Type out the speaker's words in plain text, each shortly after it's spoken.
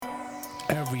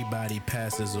Everybody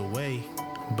passes away,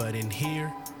 but in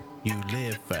here, you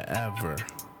live forever.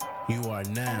 You are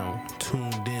now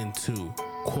tuned into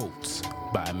Quotes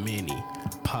by Many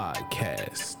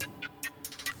Podcast.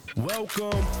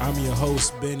 Welcome. I'm your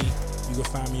host, Benny. You can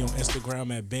find me on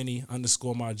Instagram at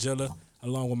Benny_Margilla,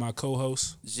 along with my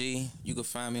co-host. G, you can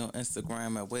find me on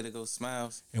Instagram at Way to Go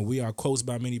Smiles. And we are Quotes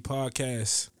by Many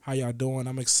Podcast. How y'all doing?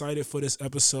 I'm excited for this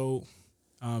episode.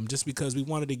 Just because we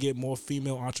wanted to get more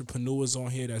female entrepreneurs on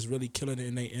here that's really killing it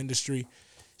in their industry.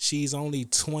 She's only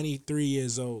 23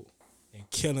 years old and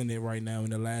killing it right now in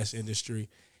the lash industry.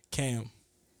 Cam.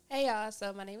 Hey y'all,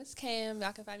 so my name is Cam.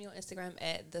 Y'all can find me on Instagram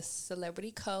at The Celebrity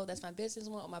Co. That's my business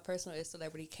one. My personal is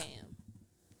Celebrity Cam.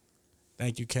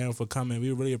 Thank you, Cam, for coming.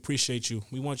 We really appreciate you.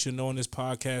 We want you to know on this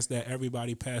podcast that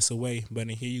everybody pass away, but in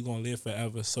here you're going to live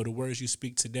forever. So the words you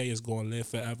speak today is going to live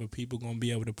forever. People going to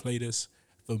be able to play this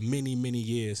for many, many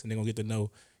years, and they're going to get to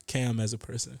know Cam as a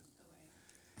person.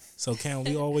 So, Cam,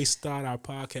 we always start our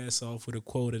podcast off with a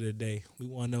quote of the day. We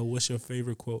want to know, what's your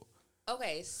favorite quote?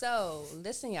 Okay, so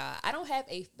listen, y'all. I don't have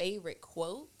a favorite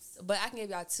quote, but I can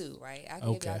give y'all two, right? I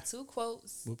can give y'all two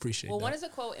quotes. We appreciate that. Well, one is a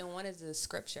quote and one is a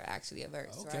scripture, actually, a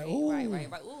verse, Okay. right? Ooh.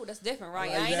 Right. Ooh, that's different, right?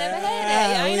 Like Y'all ain't that. never had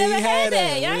that. Y'all ain't never had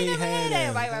that. Y'all ain't never had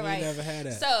that. We Right. never had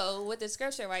that. So, with the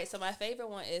scripture, right, so my favorite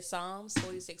one is Psalms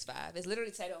 46:5. It's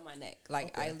literally tattooed on my neck.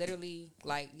 Like, I literally,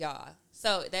 like, y'all.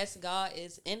 So, that's God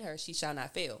is in her, she shall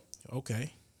not fail.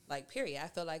 Okay. Like, period. I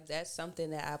feel like that's something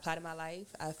that I apply to my life.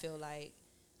 I feel like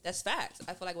that's facts.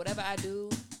 I feel like whatever I do,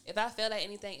 if I fail at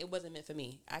anything, it wasn't meant for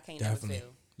me. I can't Definitely. never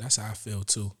fail. That's how I feel,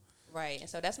 too. Right. And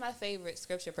so that's my favorite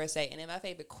scripture per se. And then my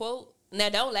favorite quote. Now,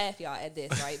 don't laugh, y'all, at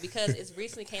this, right? Because it's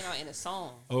recently came out in a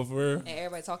song. Over. And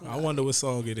everybody talking about I wonder what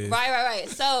song it is. Right.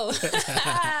 So,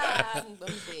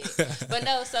 but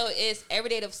no, so it's every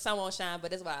day the sun won't shine,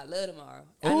 but that's why I love tomorrow.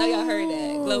 I know y'all heard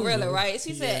that. Glorilla, right?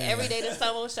 She said every day the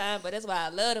sun won't shine, but that's why I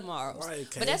love tomorrow. Right,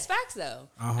 okay. But that's facts, though.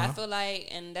 Uh-huh. I feel like,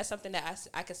 and that's something that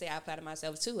I can say I apply to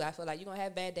myself, too. I feel like you're going to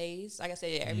have bad days. Like I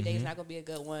said, every day is not going to be a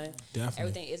good one. Definitely.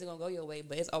 Everything isn't going to go your way,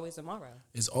 but it's always tomorrow.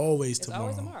 It's always It's tomorrow.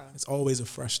 always tomorrow. It's always a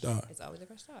fresh start. It's always a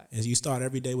fresh start. And you start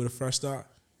every day with a fresh start.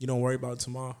 You don't worry about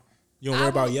tomorrow. You don't worry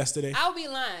about yesterday. I would be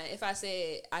lying if I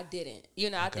said I didn't.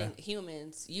 Okay. I think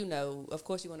humans, of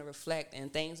course you want to reflect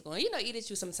and things going, eat at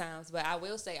you sometimes. But I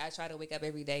will say I try to wake up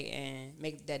every day and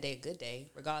make that day a good day,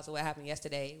 regardless of what happened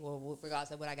yesterday or regardless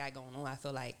of what I got going on. I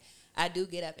feel like I do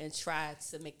get up and try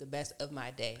to make the best of my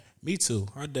day. Me too.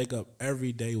 I wake up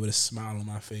every day with a smile on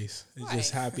my face. And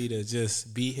just happy to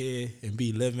just be here and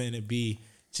be living and be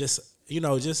just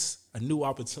a new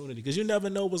opportunity. Because you never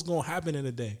know what's going to happen in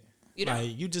a day.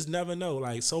 You just never know.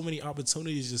 Like, so many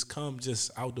opportunities just come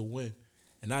just out the wind.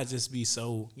 And I just be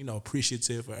so,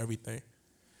 appreciative for everything.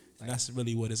 And that's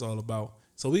really what it's all about.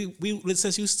 So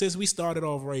since we started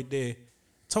off right there,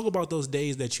 talk about those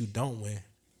days that you don't win.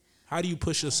 How do you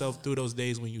push yourself through those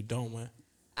days when you don't win?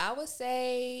 I would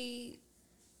say,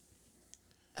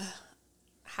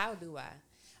 how do I?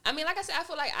 I mean, like I said, I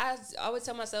feel like I always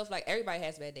tell myself, like, everybody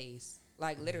has bad days.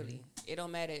 Like, literally. It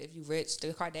don't matter if you rich. The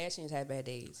Kardashians have bad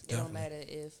days. It don't matter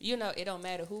if, it don't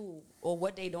matter who or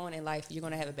what they doing in life, you're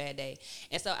going to have a bad day.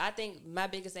 And so I think my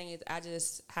biggest thing is I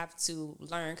just have to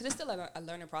learn, because it's still a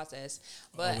learning process.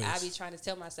 But Always. I be trying to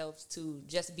tell myself to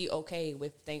just be okay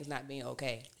with things not being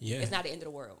okay. Yeah. It's not the end of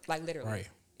the world. Like, literally. Right.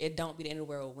 It don't be the end of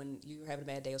the world when you're having a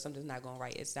bad day or something's not going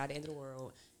right. It's not the end of the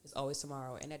world. It's always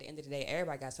tomorrow. And at the end of the day,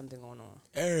 everybody got something going on.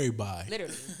 Everybody.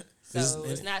 Literally. So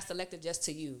it's not selective just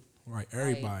to you. Right,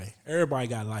 everybody. Everybody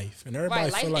got life. And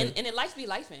everybody Right, feel life, like... and then life be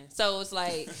lifing. So it's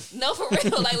like, no, for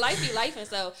real, like, life be lifing.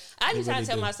 So I just try really to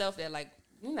tell do. myself that, like,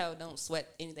 don't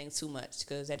sweat anything too much,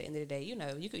 because at the end of the day, you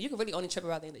can really only trip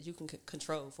about things that you can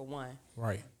control, for one.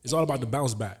 Right. It's all about the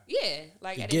bounce back. Yeah,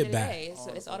 like, The at the end get of the back. day,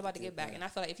 it's all about the get back. And I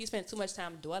feel like if you spend too much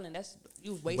time dwelling, that's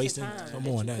you wasting Wasting, time. come that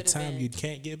on, you that could've time been- you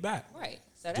can't get back. Right.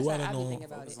 So that's Dwelling how I be on- thinking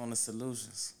about Focus it. on the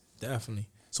solutions. Definitely.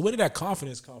 So where did that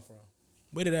confidence come from?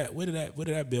 Where did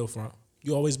that build from?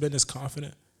 You always been this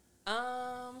confident?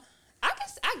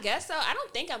 I guess so. I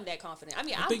don't think I'm that confident. I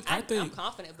mean, I'm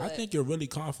confident, but I think you're really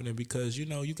confident because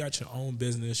you got your own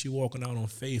business. You walking out on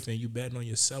faith and you betting on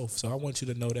yourself. So I want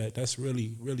you to know that that's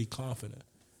really, really confident.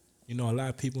 A lot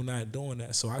of people not doing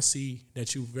that. So I see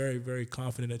that you very, very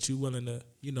confident that you willing to,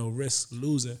 risk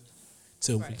losing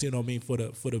to, Right.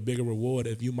 for the bigger reward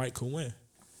if you might could win.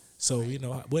 So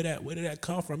where did that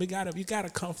come from? You gotta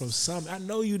come from something. I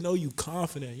know you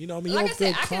confident. You know what I mean? Like You I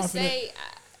said, feel I can confident. say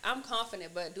I'm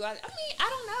confident, but do I? I mean, I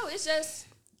don't know. It's just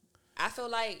I feel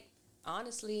like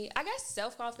honestly, I guess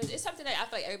self-confidence is something that I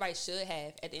feel like everybody should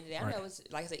have at the end of the day. I know it's,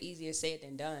 like I said, easier said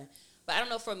than done. But I don't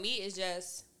know, for me, it's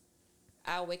just,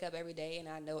 I wake up every day and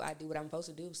I know I do what I'm supposed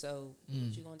to do. So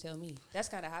what you gonna tell me? That's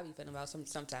kind of how I be feeling about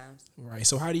sometimes. Right.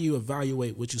 So how do you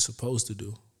evaluate what you're supposed to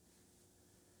do?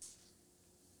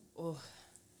 Oh,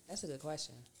 that's a good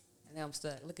question. And now I'm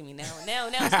stuck. Look at me now. Now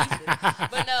I'm speechless.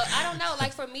 But no, I don't know.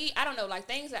 Like for me, I don't know. Like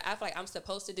things that I feel like I'm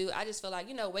supposed to do. I just feel like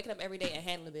waking up every day and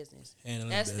handling business.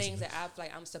 That's things that I feel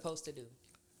like I'm supposed to do.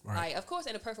 Right. Like, of course,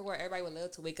 in a perfect world, everybody would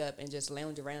love to wake up and just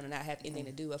lounge around and not have anything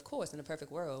to do. Of course, in a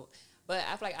perfect world. But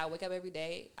I feel like I wake up every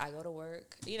day. I go to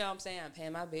work. You know what I'm saying? I'm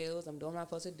paying my bills. I'm doing what I'm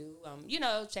supposed to do.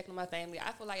 Checking on my family.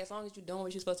 I feel like as long as you're doing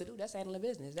what you're supposed to do, that's handling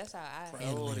business. That's how I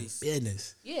handle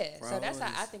business. Yeah. So that's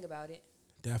how I think about it.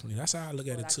 Definitely. That's how I look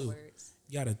at it, too. Words.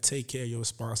 You got to take care of your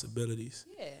responsibilities.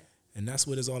 Yeah. And that's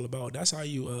what it's all about. That's how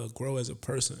you grow as a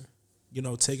person.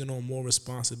 Taking on more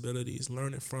responsibilities,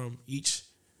 learning from each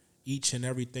and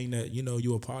everything that,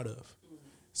 you're a part of. Mm-hmm.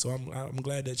 So I'm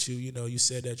glad that you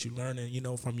said that you're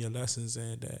learning, from your lessons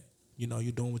and that,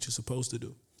 you're doing what you're supposed to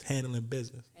do. Handling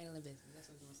business. Handling business. That's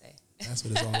what I'm going to say. That's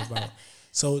what it's all about.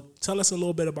 So tell us a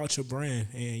little bit about your brand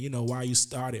and, why you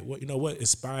started. What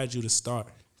inspired you to start?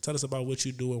 Tell us about what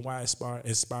you do and why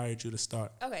inspired you to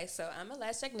start. Okay, so I'm a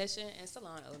lash technician and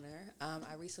salon owner.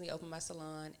 I recently opened my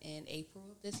salon in April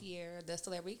of this year, the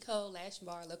Celebrity Code Lash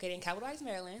Bar, located in Capitol Heights,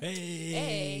 Maryland.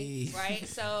 Hey. Right?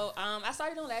 So I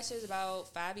started doing lashes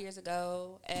about 5 years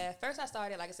ago. At first I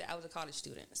started, like I said, I was a college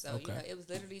student. So, it was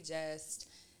literally just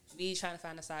me trying to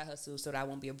find a side hustle so that I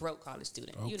won't be a broke college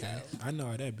student, Okay. I know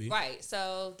how that be. Right.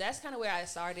 So that's kind of where I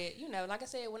started. Like I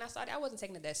said, when I started, I wasn't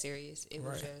taking it that serious. It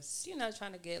was just,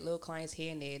 trying to get little clients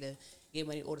here and there to get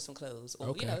money to order some clothes.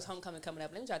 Or, it's homecoming coming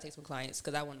up. Let me try to take some clients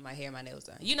because I wanted my hair and my nails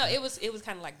done. It was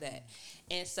kind of like that.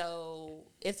 And so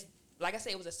it's, like I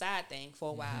said, it was a side thing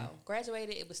for a while.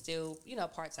 Graduated, it was still,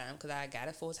 part-time because I got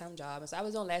a full-time job. And so I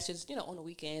was doing lashes, on the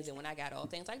weekends and when I got all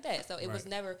things like that. So it was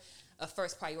never a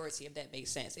first priority, if that makes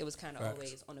sense. It was kind of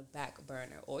always on the back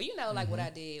burner or, like what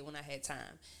I did when I had time.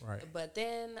 Right. But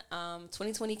then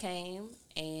 2020 came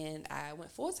and I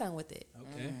went full-time with it.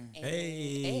 Okay.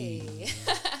 Hey.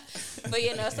 But,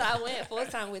 so I went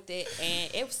full-time with it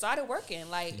and it started working.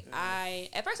 Like I,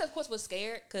 at first, of course, was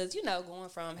scared because, going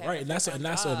from having that's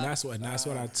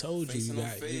what I told you.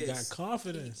 You got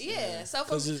confidence. Yeah. So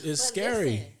because it's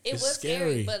scary. Listen, it was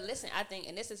scary. But listen, I think,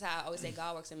 and this is how I always say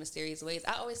God works in mysterious ways.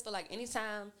 I always feel like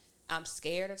anytime I'm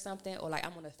scared of something or like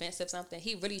I'm on the fence of something,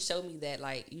 he really showed me that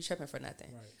like you tripping for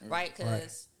nothing, right?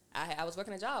 Because I was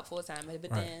working a job full time, but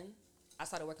then I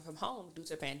started working from home due to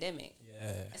the pandemic.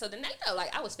 Yeah. And so then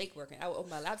I was fake working. I would open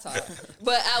my laptop,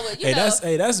 but I would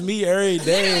that's me every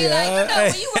day.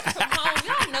 When you work from home,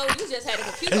 y'all know you just had a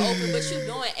computer open, but you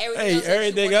doing everything.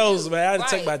 Everything else, man. I had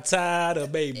to take my time to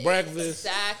make breakfast.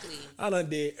 Exactly. I done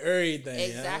did everything.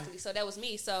 Exactly. So that was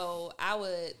me. So I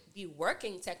would be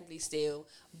working technically still,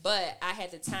 but I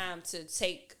had the time to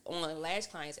take on lash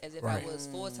clients as if I was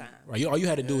full time. Right. All you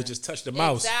had to do was just touch the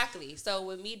mouse. Exactly. So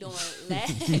with me doing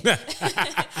having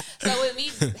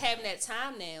that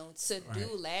time now to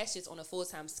do lashes on a full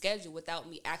time schedule without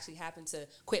me actually having to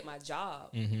quit my job,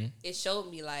 it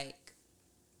showed me like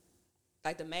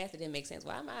the math didn't make sense.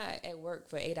 Why am I at work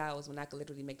for 8 hours when I could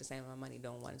literally make the same amount of money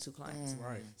doing 1 or 2 clients?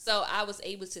 Right. So I was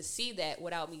able to see that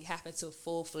without me having to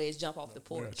full-fledged jump off the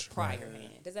porch prior, man.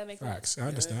 Does that make sense? I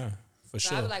understand. For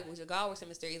sure. I feel like with God works in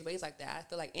mysterious ways like that. I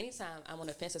feel like anytime I'm on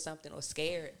the fence of something or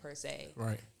scared per se,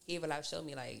 he would show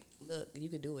me like, look, you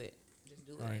could do it. Just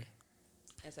do it.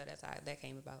 And so that's how that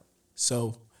came about.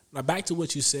 So now back to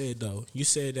what you said though. You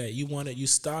said that you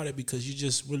started because you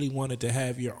just really wanted to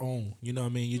have your own. You know what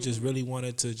I mean? You just really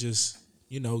wanted to just,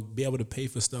 be able to pay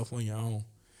for stuff on your own.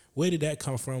 Where did that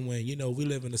come from when, we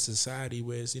live in a society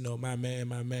where it's, my man,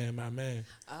 my man, my man.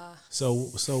 So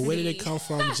where did it come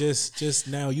from just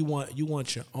now you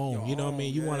want your own? You know what I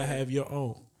mean? You want to have your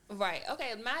own. Right.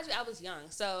 Okay. Mind you, I was young.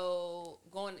 So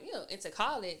going, into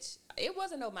college, it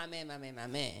wasn't no my man.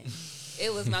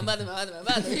 It was my mother.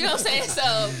 You know what I'm saying? So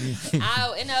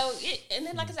and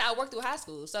then like I said, I worked through high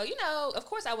school. So, of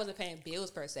course I wasn't paying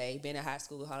bills per se, being a high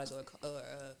school or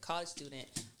a college student,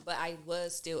 but I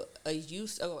was still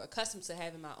accustomed to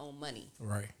having my own money.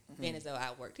 Right. Being as though I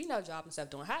worked, job and stuff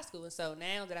during high school. And so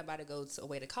now that I'm about to go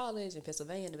away to college in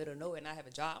Pennsylvania in the middle of nowhere and I have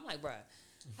a job, I'm like, bruh,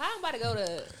 how I'm about to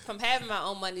go from having my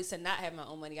own money to not having my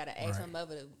own money? Got to ask my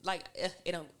mother to,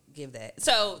 it don't give that.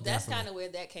 So that's kind of where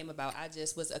that came about. I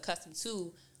just was accustomed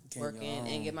to working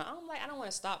and get my own. I'm like, I don't want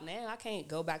to stop now. I can't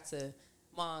go back to,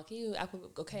 Mom, I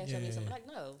could go cash on me something. Like,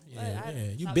 no.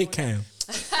 You big Cam.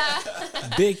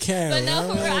 Big Cam. But no,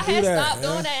 for real, I had stopped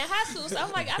doing that in high school. So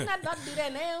I'm like, I'm not about to do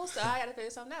that now. So I got to figure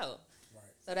something out. Right.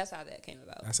 So that's how that came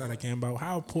about.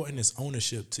 How important is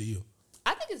ownership to you?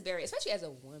 I think it's very, especially as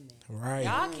a woman. Right.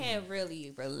 Y'all can't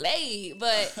really relate,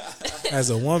 but As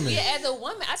a woman. yeah, as a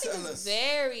woman, I think it's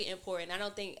very important. I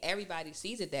don't think everybody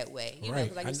sees it that way. You know, Right.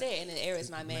 'cause like you said, in the era, it's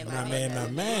my man, My man, my A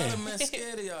lot man. of men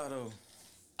scared of y'all though.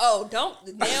 Oh, don't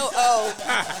now. Oh,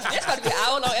 that's going to be an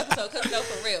hour-long episode. Cause no,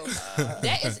 for real,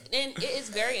 that is, and it is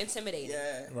very intimidating.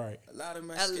 Yeah. Right. A lot of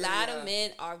men. A scared lot y'all. of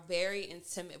men are very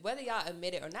intimidated, whether y'all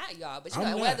admit it or not, y'all. But you I'm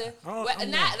know, not. whether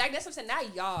I'm not not. like that's what I'm saying,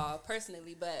 not y'all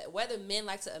personally, but whether men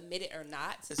like to admit it or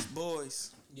not. It's boys.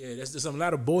 Yeah, there's a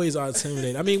lot of boys are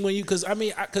intimidated. I mean, because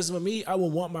for me, I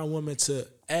would want my woman to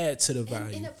add to the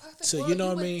value. In a perfect So world, you know you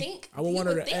what I would mean? think, I would you want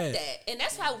her would to think add. that, and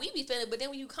that's how we be feeling. But then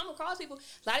when you come across people,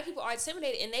 a lot of people are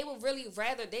intimidated, and they would really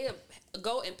rather they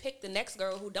go and pick the next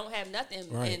girl who don't have nothing.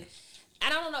 Right. And I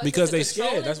don't know if Because it's a they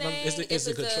scared. controlling That's my- thing, it's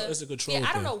a if control- it's a control Yeah,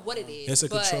 I don't thing. know what it is. It's a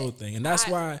but control thing, and that's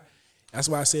why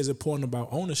I say it's important about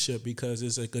ownership, because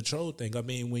it's a control thing. I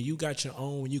mean, when you got your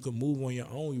own, when you can move on your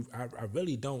own, I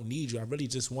really don't need you. I really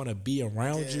just want to be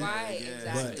around you. Right,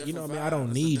 exactly. But you know what I mean? I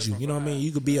don't need you. You know what I mean?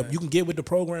 You could be you can get with the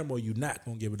program, or you not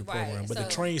gonna get with the Right, program. But the so-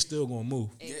 train's still gonna move.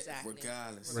 Exactly.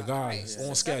 Regardless. Regardless, on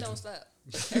Stuff schedule. Don't stop.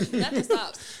 Nothing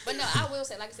stops. But no, I will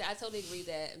say, like I said, I totally agree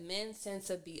that men tend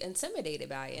to be intimidated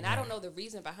by it, and I don't know the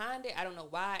reason behind it. I don't know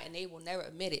why, and they will never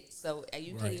admit it. So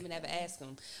you can't Right. even ever ask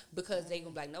them, because they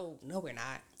gonna be like, no, we're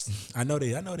not. I know they,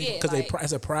 Yeah, because like,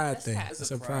 it's a pride that's thing. how-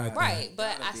 It's a pride thing. Right,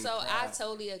 but Gotta be I proud.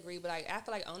 totally agree. But like, I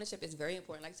feel like ownership is very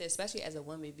important. Like I said, especially as a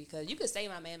woman, because you could say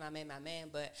my man,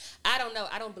 but I don't know.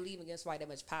 I don't believe in giving somebody that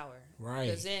much power. Right.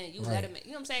 Because then you Right. let him. You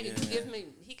know what I'm saying? Yeah. You give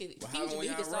him. He could. Well, He how long could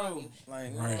y'all solve roll? you.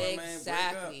 Like, Right. man, break up.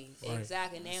 Exactly. Right.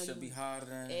 Exactly. Now It should be you. harder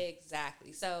than.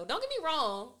 Exactly. So don't get me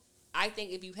wrong. I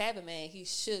think if you have a man, he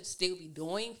should still be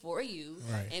doing for you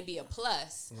Right. and be a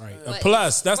plus. Right. A But-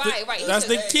 plus. That's right, the right. that's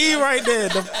the key right there.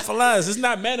 The plus. It's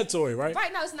not mandatory, right?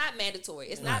 Right. No, it's not mandatory.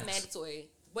 It's not Right. mandatory.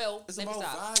 Well, It's let me about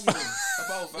stop. value.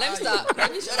 About value. Let me stop.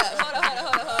 Let me shut up.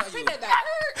 Hold on. Bring that back.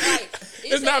 Right.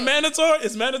 It's not mandatory.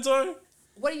 It's mandatory.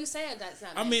 What are you saying? That's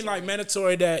not. I mean, like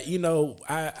mandatory? mandatory that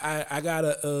I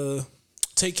gotta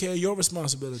take care of your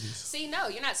responsibilities. See, no,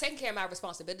 you're not taking care of my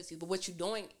responsibilities. But what you're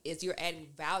doing is you're adding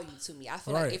value to me. I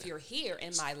feel Right. like if you're here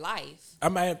in my life,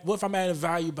 What if I'm adding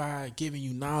value by giving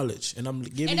you knowledge, and I'm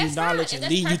giving and you that's knowledge fine, and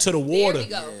that's leading you to the perfect. water? There we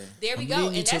go. Yeah. There we I'm go.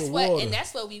 leading you And to that's the what. water. And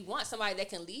that's what we want. Somebody that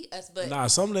can lead us. But Nah,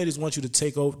 some ladies want you to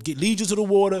take over, lead you to the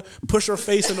water, push her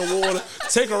face in the water,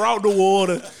 take her out the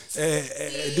water,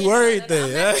 and do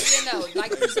everything. No,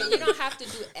 like you said, you don't have to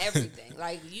do everything.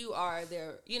 Like you are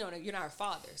their, you're not a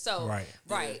father. So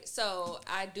Right. So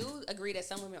I do agree that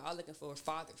some women are looking for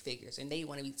father figures and they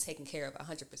want to be taken care of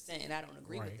 100%. And I don't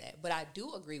agree Right. with that. But I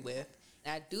do agree with.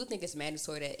 And I do think it's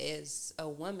mandatory that as a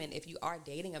woman, if you are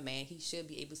dating a man, he should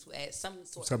be able to add some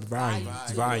sort Some of value,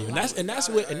 to value, your and that's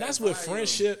life. with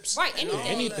friendships, Right, anything.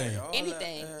 anything.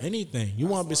 Anything. Anything. You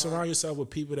want to surround yourself with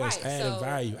people that's Right, adding so-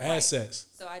 value, right. assets.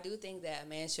 So I do think that a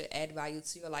man should add value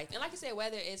to your life. And like I said,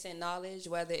 whether it's in knowledge,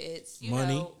 whether it's,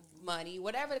 money,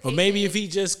 whatever the case Or maybe is. if he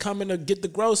just coming to get the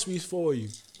groceries for you,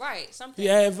 Right, something. he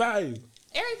add value.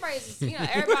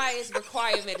 Everybody's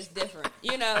requirement is different,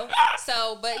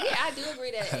 So, but yeah, I do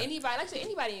agree that anybody, like I said,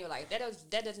 anybody in your life,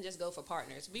 that doesn't just go for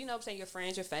partners. But you know what I'm saying, your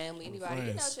friends, your family, anybody,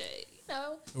 Friends. should.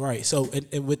 Right. So,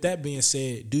 and with that being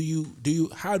said,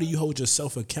 how do you hold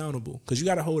yourself accountable? Because you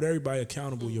got to hold everybody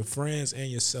accountable, your friends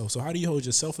and yourself. So, how do you hold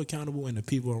yourself accountable and the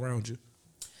people around you?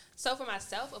 So for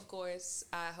myself, of course,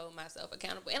 I hold myself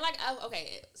accountable. And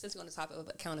since we're on the topic of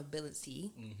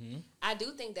accountability, I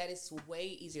do think that it's way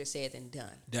easier said than done.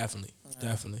 Definitely.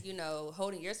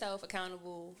 Holding yourself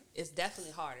accountable is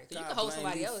definitely harder. Because you God can hold blame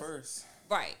somebody you else. First.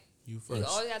 Right. You You first.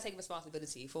 always got to take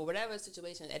responsibility for whatever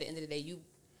situation. At the end of the day,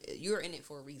 you're in it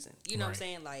for a reason. You know what I'm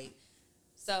Right. saying?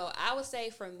 So I would say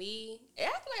for me, I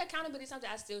feel like accountability is something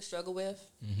I still struggle with,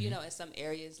 in some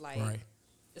areas, Right.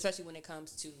 especially when it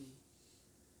comes to,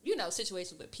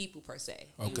 situations with people per se.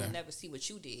 Okay. You never see what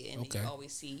you did, and Okay. you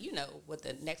always see, what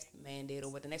the next man did or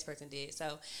what the next person did.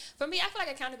 So for me, I feel like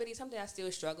accountability is something I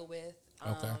still struggle with.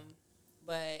 Okay.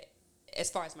 But as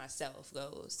far as myself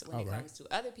goes, when All it right. comes to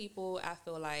other people, I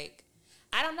feel like,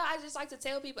 I don't know, I just like to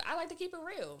tell people, I like to keep it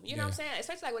real. You know what I'm saying?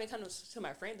 Especially like when it comes to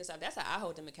my friends and stuff, that's how I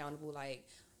hold them accountable. Like,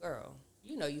 girl,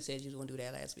 you said you was going to do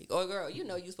that last week. Or, girl, you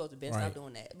supposed to be stop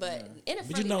doing that. But in a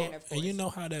friendly manner, of course. And you know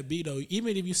how that be though.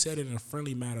 Even if you said it in a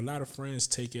friendly manner, a lot of friends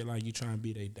take it like you trying to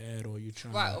be their dad or you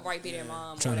trying Right, be their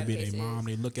mom. trying to whatever be the their case mom. is.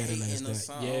 They look at it as Hating or that.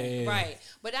 something. Yeah. Right.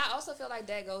 But I also feel like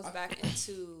that goes back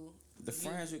into The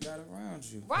friends you got around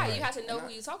you. right. You have to know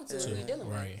who you're talking to and who you're dealing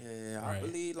Right. Yeah, Right. I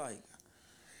believe like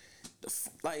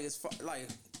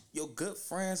your good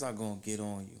friends are gonna get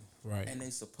on you. Right. And they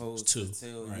supposed It's two, to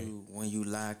tell right. you when you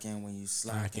lacking, when you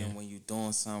slacking, Lacking. when you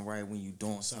doing something right, when you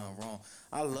doing something wrong.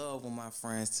 I love when my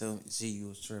friends tell me, "Gee, you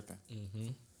was tripping." Mm-hmm.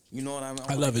 You know what I mean?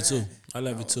 I love it too. "Man, I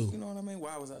love it too. You know what I mean?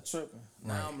 Why was I tripping?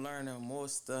 Right. Now I'm learning more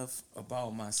stuff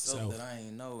about myself that I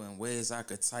ain't know and ways I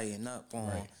could tighten up on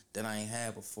Right. that I ain't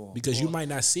had before. Because you Or- might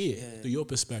not see it Yeah. through your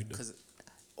perspective.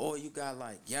 Or you got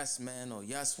like yes man or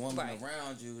yes woman Right.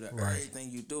 around you that Right.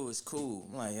 everything you do is cool.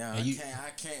 I'm like, yeah, And I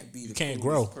can't be the can't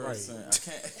coolest grow. person. I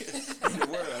can't in the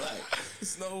world. Like,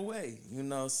 there's no way, you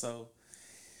know. So,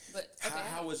 But okay.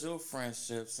 how was your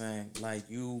friendships and like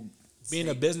you Being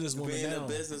a businesswoman being now, a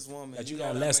businesswoman that you know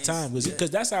got what I less mean? time because Yeah.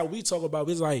 that's how we talk about.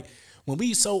 It's like when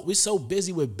we so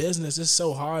busy with business, it's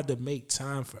so hard to make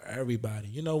time for everybody.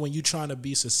 You know, when you trying to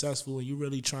be successful and you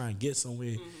really trying to get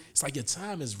somewhere, it's like your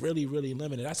time is really really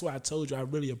limited. That's why I told you I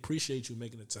really appreciate you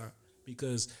making the time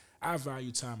because I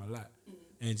value time a lot,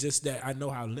 and just that I know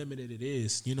how limited it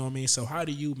is. You know what I mean? So how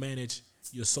do you manage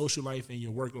your social life and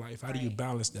your work life? How do you Right.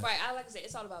 balance that? Right, I like to say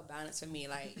it's all about balance for me.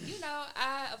 Like,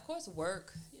 I of course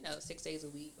work, 6 days a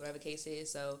week, whatever the case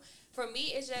is. So for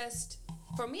me,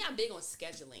 I'm big on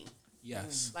scheduling.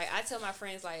 Yes. Like I tell my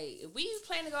friends, like, if we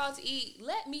plan to go out to eat,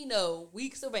 let me know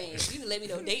weeks advance. You can let me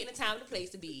know date and the time and the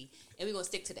place to be, and we're gonna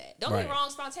stick to that. Don't get me Right.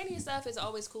 wrong, spontaneous stuff is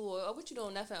always cool. Oh, what you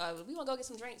doing? Nothing. We wanna go get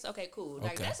some drinks? Okay, cool.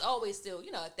 Like Okay. that's always still,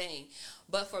 a thing.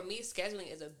 But for me,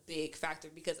 scheduling is a big factor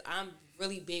because I'm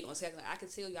really big on scheduling. I can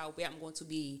tell y'all where I'm going to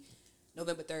be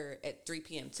November 3rd at 3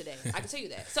 p.m. today. I can tell you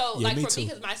that. So Yeah, like me for too. me,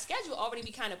 because my schedule already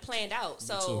be kind of planned out.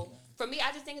 So too. for me,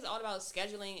 I just think it's all about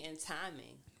scheduling and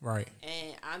timing. Right.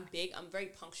 And I'm very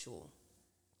punctual.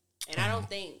 And I don't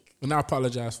think And I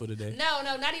apologize for today. no,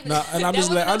 not even. No, and I'm that just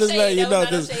was letting, no I'm just shade. letting you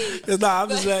That know was because not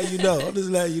no shade. I'm just But- letting you know. I'm just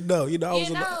letting you know. I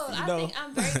was, I think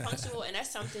I'm very punctual, and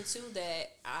that's something too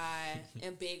that I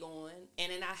am big on.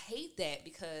 And then I hate that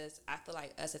because I feel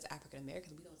like us as African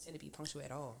Americans, we don't tend to be punctual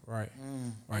at all. right,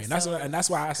 right. So- And that's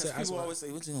why I Because said. That's people why, always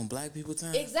say, "What you on Black people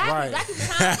time?" Exactly, Right. Black people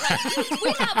time, like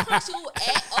we're not punctual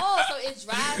at all. So it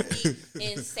drives me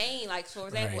insane. Like for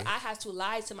example, Right. I have to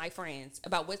lie to my friends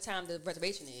about what time the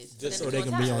reservation is, Just for so them they to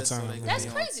can be on on So they time. can That's be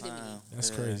on crazy to me. time. That's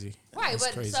Yeah. crazy. Right, That's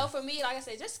but crazy. so for me, like I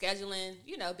said, just scheduling,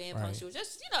 being Right. punctual,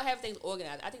 just have things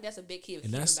organized. I think that's a big key of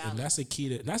and keeping that's balance.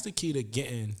 the key to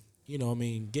getting.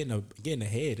 Getting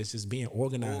ahead. It's just being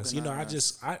organized.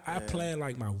 I plan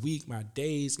like my week, my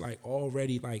days, like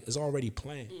already, like it's already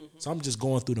planned. Mm-hmm. So I'm just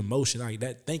going through the motion. Like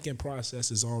that thinking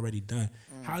process is already done.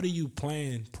 How do you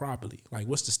plan properly? Like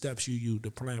what's the steps you use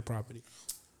to plan properly?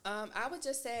 I would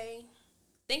just say,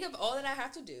 think of all that I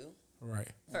have to do Right.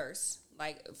 first.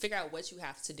 Like figure out what you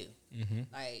have to do. Mm-hmm.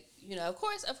 Like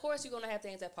of course, you're gonna have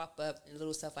things that pop up and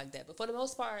little stuff like that. But for the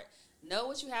most part, know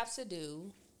what you have to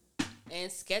do. And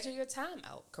schedule your time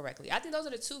out correctly. I think those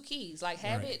are the two keys. Like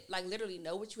have Right. it, like literally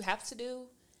know what you have to do,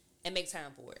 and make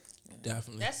time for it.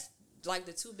 Definitely. That's like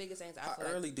the two biggest things I How feel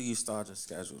like. early do you start your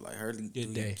schedule? Like early do Your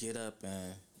you day. get up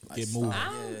and like, Get start?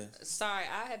 moving. I'm sorry,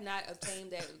 I have not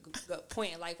obtained that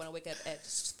point in life when I wake up at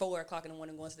 4 o'clock in the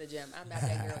morning going to the gym. I'm not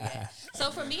that girl yet. So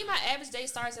for me, my average day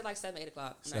starts at like 7, 8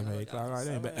 o'clock. I'm not 7, gonna 8 hold y'all. o'clock. Right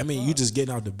there. But, 7, I mean, you just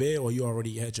getting out the bed, or you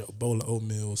already had your bowl of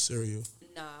oatmeal, cereal,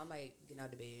 Nah, I'm like getting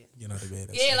out of bed. getting out the bed.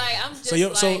 That's Yeah, it. like I'm just So you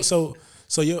like.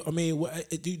 so you. I mean,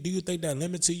 do you think that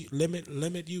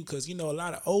limit you? Because a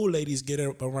lot of old ladies get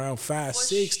up around 5, For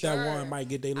 6. sure. That one might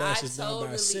get their lashes done by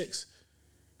totally- 6.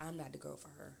 I'm not the girl for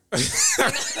her.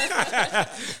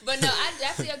 But no, I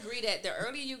definitely agree that the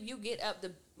earlier you get up,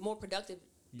 the more productive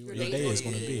your Your day day is is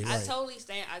gonna be, I right. totally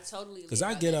stand. I totally. Because agree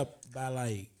I about get that. up by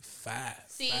like 5,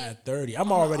 See, 5:30.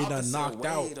 I'm already done Opposite knocked way,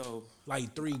 out. though.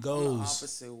 Like 3 I'm the goes.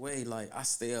 opposite way. Like I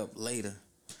stay up later.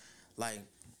 Like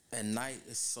at night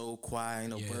it's so quiet, ain't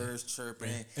no Yeah. birds chirping.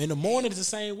 In the morning, it's the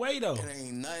same way though. It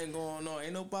ain't nothing going on.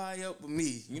 Ain't nobody up with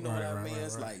me. You know Right, what I right, mean? right,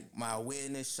 It's right. like my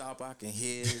awareness shop. I can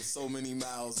hear so many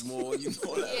miles more. You know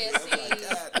what I Yeah, mean? I'm like, see.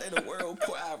 God, they the world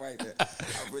quiet right there.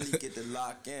 I really get to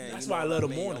lock in. That's you know why I what love the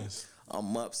mean? mornings.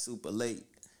 I'm up super late.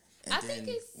 And I then think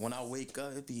it's- when I wake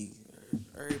up, it be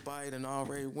everybody done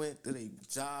already went to their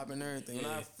job and everything. When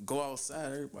I Yeah. go outside,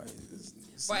 everybody is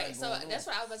Right, so that's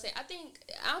what I was about to say.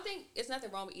 I don't think it's nothing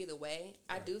wrong with either way.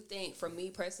 I do think, for me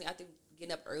personally, I think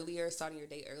getting up earlier, starting your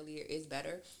day earlier is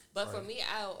better. But for me,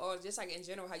 or just like in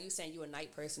general, how you saying you a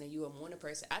night person and you a morning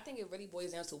person, I think it really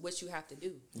boils down to what you have to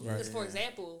do. Because for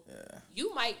example,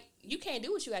 you can't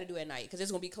do what you got to do at night because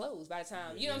it's gonna be closed by the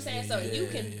time you know what I'm saying. So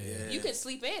you can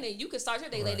sleep in and you can start your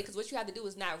day later because what you have to do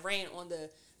is not ran on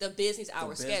the business hour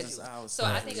business schedule. hour So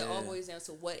I schedule, think it all yeah. boils down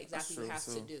to what exactly true, you have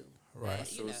to too. do. Right.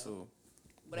 And, So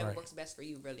whatever Right. works best for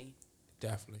you, really.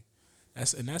 Definitely.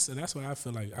 That's what I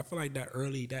feel like. I feel like that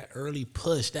early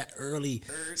push, as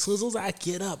soon as I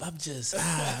get up, I'm just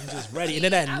ready. And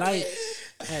then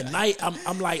at night,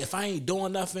 I'm like, if I ain't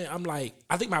doing nothing, I'm like,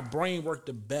 I think my brain work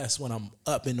the best when I'm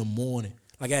up in the morning.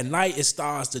 Like at night, it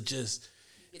starts to just,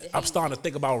 I'm starting to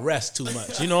think about rest too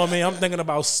much. You know what I mean? I'm thinking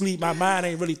about sleep. My mind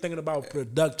ain't really thinking about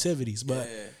productivities. But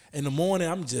in the morning,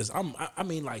 I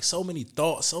mean, like so many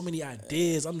thoughts, so many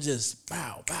ideas. I'm just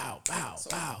bow.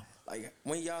 Like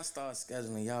when y'all start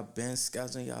scheduling, y'all been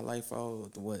scheduling y'all life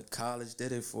out. What college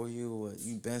did it for you? What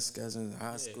you been scheduling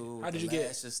high school? How did you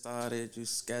get started? You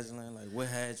scheduling? Like what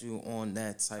had you on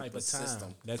that type of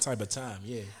system? That type of time,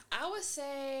 yeah. I would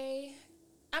say,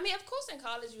 I mean, of course, in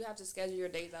college you have to schedule your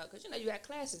days out because you got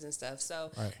classes and stuff.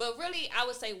 So, but really, I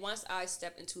would say once I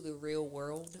stepped into the real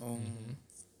world,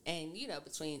 and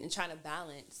between trying to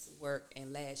balance work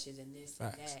and lashes and this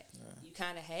and that, you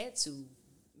kind of had to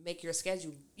make your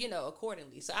schedule,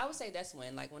 accordingly. So I would say that's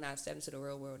when I stepped into the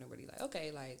real world and really like,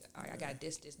 okay, like all right, I got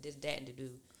this, that, and to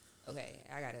do. Okay,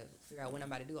 I gotta figure out when I'm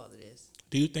about to do all of this.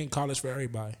 Do you think college for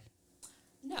everybody?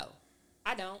 No,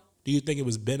 I don't. Do you think it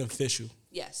was beneficial?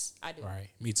 Yes, I do. Right,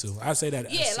 me too. I say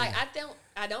that. Yeah, like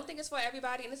I don't think it's for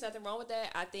everybody, and there's nothing wrong with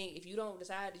that. I think if you don't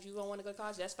decide that you don't want to go to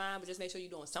college, that's fine, but just make sure you're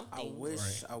doing something. I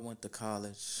wish I went to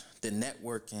college. The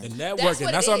networking.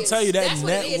 That's what I'm telling you. That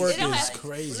networking is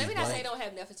crazy. Let me not say it don't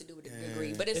have nothing to do with the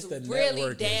degree, but it's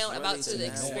really down about to the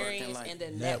experience and the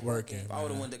networking. If I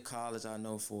would have went to college, I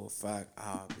know for a fact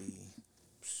I'll be.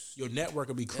 Your network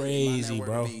will be crazy,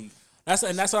 bro. That's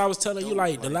what I was telling you.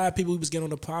 Like, a lot of people we was getting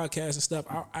on the podcast and stuff,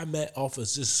 I met off of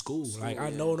just school. Like, I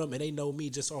know them and they know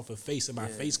me just off of face and my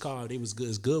face card. They was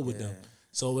good with them.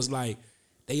 So it was like,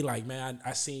 they like, man,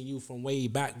 I seen you from way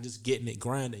back just getting it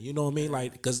grinding. You know what I mean?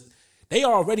 Like, because they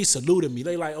already saluted me.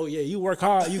 They like, oh yeah, you work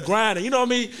hard, you grinding. You know what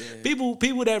I mean? Yeah.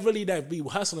 People that be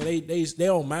hustling, they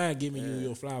don't mind giving you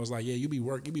your flowers. Like, yeah, you be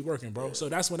working, bro. So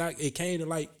that's when it came to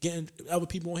like getting other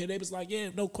people on here. They was like, yeah,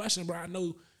 no question, bro. I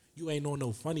know you ain't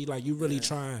no funny. Like you really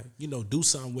trying, do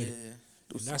something with it.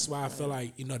 And that's why I feel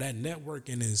like that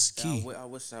networking is key. I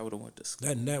wish I would have went to school.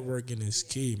 That networking is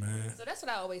key, man. So that's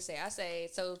what I always say. I say,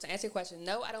 so to answer your question,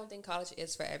 no, I don't think college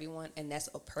is for everyone, and that's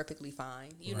perfectly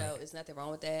fine. You know, there's nothing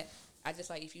wrong with that. I just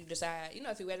like if you decide,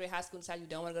 if you graduate high school and decide you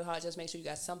don't want to go to college, just make sure you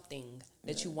got something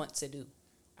that you want to do.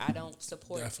 I don't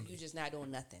support you just not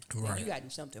doing nothing. Right. You gotta do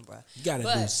something, bro. You gotta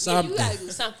do something. You gotta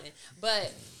do something.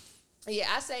 But yeah,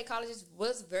 I say college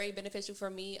was very beneficial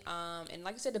for me. And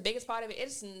like you said, the biggest part of it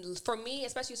is for me,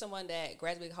 especially someone that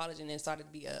graduated college and then started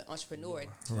to be an entrepreneur.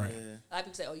 Right. A lot of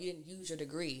people say, "Oh, you didn't use your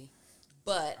degree."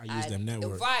 But I used them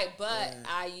network. Right, but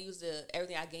I used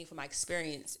everything I gained from my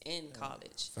experience in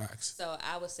college. Facts. So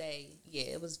I would say, yeah,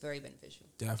 it was very beneficial.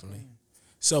 Definitely.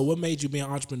 So what made you be an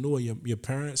entrepreneur? Your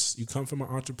parents, you come from an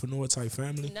entrepreneur type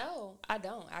family? No, I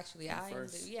don't actually.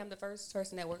 I'm the first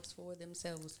person that works for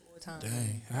themselves full time.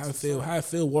 Dang. How I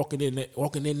feel walking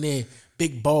in there,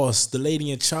 big boss, the lady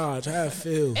in charge. How I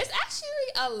feel? It's actually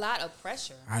a lot of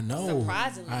pressure. I know.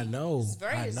 Surprisingly. I know.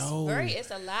 It's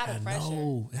a lot of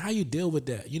pressure. How you deal with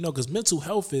that? Because mental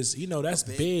health is, that's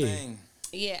big. Thing.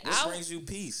 Yeah. What brings you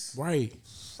peace? Right.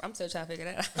 I'm still trying to figure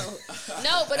that out.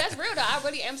 No, but that's real though. I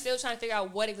really am still trying to figure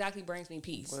out what exactly brings me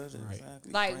peace. What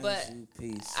exactly brings you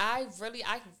peace?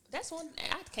 That's one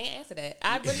I can't answer that.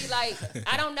 I really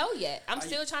I don't know yet. I'm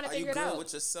still trying to figure it out. Are you good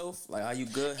with yourself? Like, are you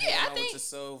good hanging out with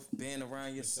yourself, being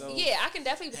around yourself? Yeah, I can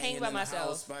definitely hang by myself.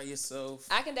 House by yourself.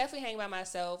 I can definitely hang by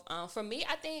myself. For me,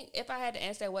 I think if I had to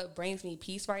answer what brings me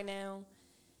peace right now,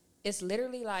 it's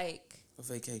literally like a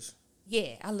vacation.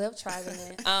 Yeah, I love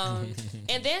traveling.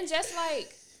 And then just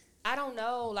I don't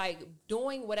know,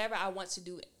 doing whatever I want to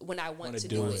do when I want to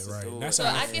do it. Right. That's so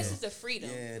I guess it's the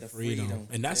freedom. Yeah, the freedom.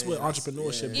 And that's what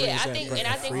entrepreneurship brings. Yeah, I think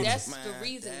that's the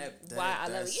reason why I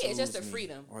love it. Yeah, it's just the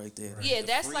freedom. Right there. Yeah,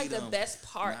 that's the best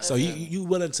part. So you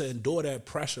willing to endure that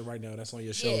pressure right now that's on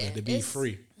your shoulder to be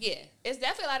free. Yeah, it's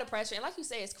definitely a lot of pressure. And like you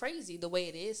say, it's crazy the way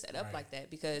it is set up like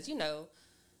that because, it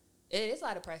is a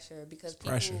lot of pressure because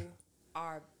people...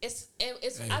 It's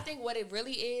I think what it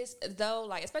really is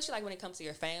though, especially when it comes to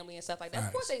your family and stuff like that.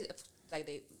 Of course they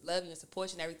love you and support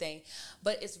you and everything,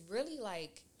 but it's really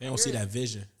they don't see that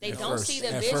vision. They don't see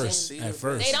the vision at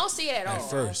first. They don't see it at all. At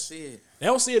first, they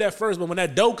don't see it at first, but when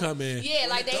that dough come in,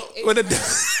 when the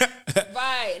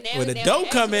dough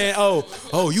come in,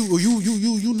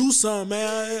 you knew something,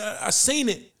 man. I seen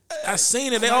it.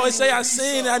 They always say I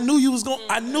seen it. I knew you was going.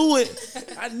 I knew it.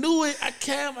 I knew it. I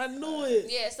knew it.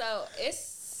 Yeah. So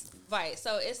it's right.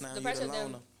 So it's now the pressure of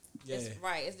them. Yeah. It's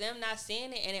right. It's them not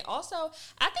seeing it, and it also.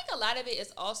 I think a lot of it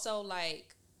is also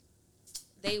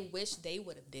they wish they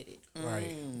would have did it.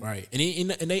 Right.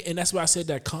 And that's why I said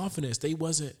that confidence. They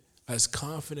wasn't as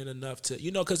confident enough to,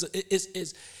 because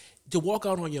it's to walk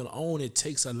out on your own. It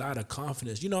takes a lot of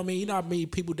confidence. You know what I mean? You know how many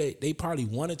people they probably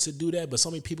wanted to do that, but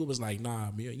so many people was like,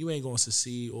 nah, man, you ain't gonna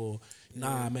succeed, or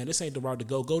nah, man, this ain't the route to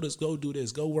go. Go do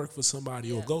this. Go work for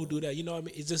somebody, or go do that. You know what I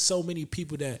mean? It's just so many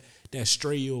people that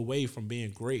stray you away from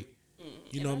being great.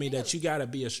 You know what I mean? That you got to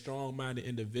be a strong-minded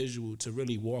individual to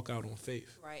really walk out on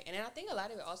faith. Right. And I think a lot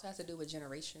of it also has to do with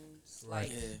generations. Right.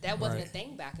 Like, that wasn't a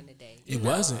thing back in the day. It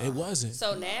wasn't.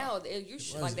 So now, they're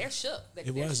shook.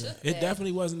 It wasn't. It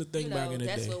definitely wasn't a thing back in the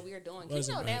day. That's what we're doing.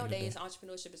 Nowadays,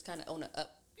 entrepreneurship is kind of on the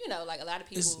up. Like a lot of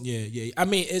people. Yeah. I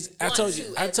mean, I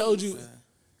told you,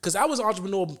 because I was an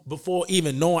entrepreneur before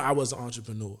even knowing I was an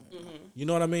entrepreneur. Mm-hmm. You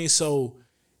know what I mean? So,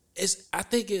 I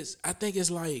think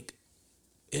it's like,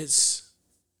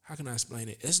 how can I explain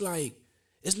it? It's like,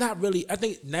 it's not really, I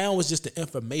think now it's just the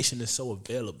information is so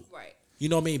available. Right. You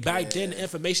know what I mean? Back then, the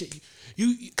information,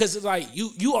 because it's like,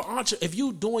 you are, if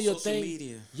you doing your Social thing,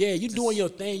 media. yeah, you doing your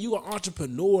thing, you an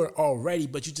entrepreneur already,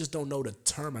 but you just don't know the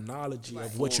terminology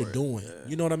of what you're doing. Yeah.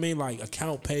 You know what I mean? Like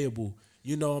account payable,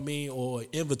 you know what I mean? Or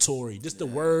inventory, just the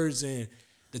words and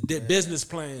the business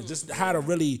plans, just how to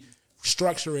really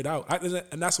structure it out.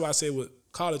 And that's why I say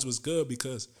college was good,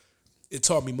 because it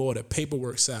taught me more the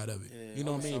paperwork side of it. Yeah, you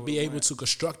know what I mean? Be able to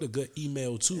construct a good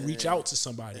email to reach out to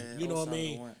somebody. You know what I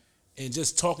mean? And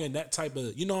just talking that type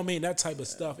of, you know what I mean? That type of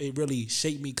stuff, it really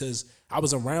shaped me, because I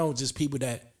was around just people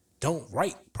that don't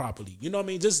write properly. You know what I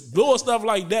mean? Just little stuff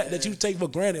like that you take for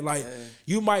granted. Like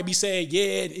you might be saying,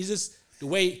 it's just the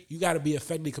way you got to be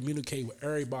effectively communicate with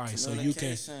everybody, so you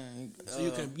can,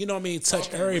 you know what I mean,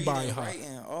 touch everybody,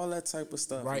 writing, all that type of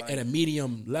stuff, right, at a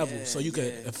medium level, so you can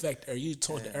affect, or you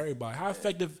talk to everybody. How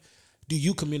effective do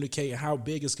you communicate, and how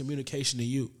big is communication to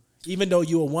you? Even though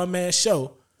you're a one-man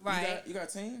show, right? You got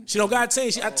a team? She don't got a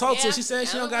team. I talked to her. She said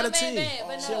she don't got a team.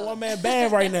 She a one-man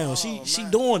band right now. She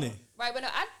doing it. Right, but no,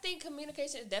 I think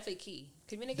communication is definitely key.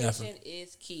 Communication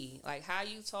is key. Like how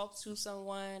you talk to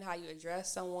someone, how you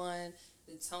address someone,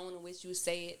 the tone in which you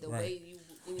say it, the way you.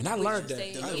 And I learned that.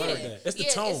 It's the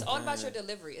tone. It's all about your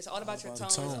delivery. It's all about your tone.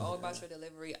 It's all about your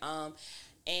delivery.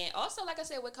 And also, like I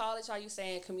said, with college, how you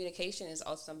saying communication is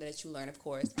also something that you learn, of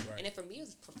course. Right. And then for me,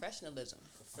 it's professionalism.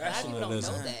 A lot of people don't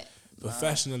know that.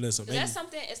 Professionalism. That's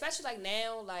something, especially like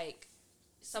now, like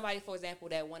somebody, for example,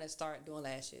 that want to start doing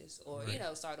lashes or,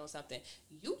 start on something.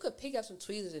 You could pick up some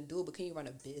tweezers and do it, but can you run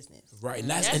a business? Right. And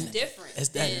that's different. That's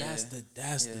the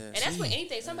And that's with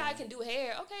anything. Somebody can do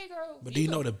hair. Okay, girl. But do you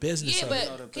know the business? Yeah,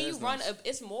 but can you run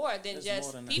it's more than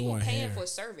just people paying for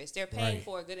service. They're paying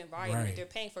for a good environment. Right. They're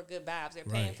paying for good vibes. They're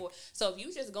paying for. So if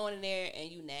you just going in there and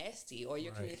you nasty, or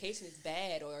your communication is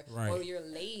bad, or you're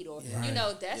late, or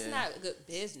that's not good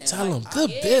business. Tell them good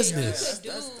business.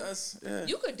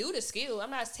 You could do the skill.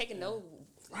 I'm not taking no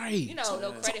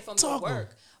credit from your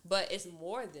work, but it's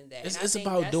more than that. It's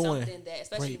about doing something that,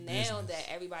 especially now that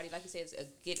everybody, like you said, is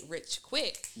get rich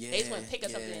quick. They just want to pick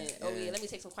up something. Let me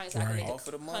take some clients. I can make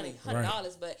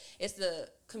 $100, but it's the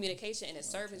communication and the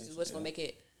service is what's gonna make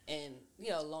it, and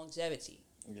longevity.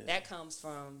 That comes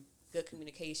from good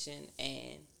communication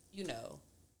and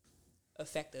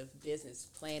effective business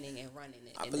planning and running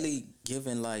it. I believe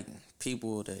giving like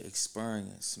people the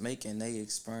experience, making their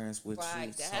experience with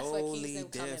you totally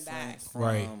different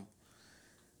from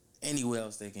anywhere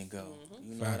else they can go.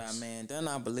 You know what I mean? Then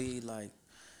I believe like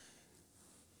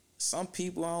some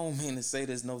people, I don't mean to say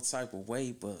there's no type of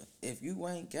way, but if you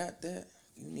ain't got that,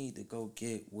 you need to go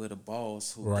get with a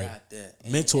boss who got that.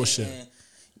 Mentorship.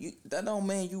 And that don't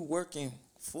mean you working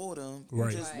for them,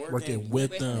 just working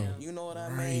with them. You know what I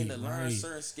mean? To learn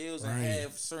certain skills and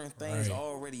have certain things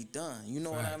already done. You know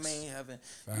what I mean?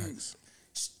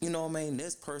 You know what I mean?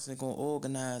 This person gonna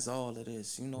organize all of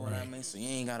this. You know what I mean? So you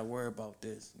ain't gotta worry about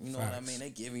this. You know what I mean? They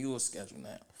giving you a schedule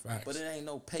now. But it ain't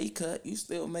no pay cut. You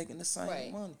still making the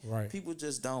same money. People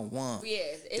just don't want the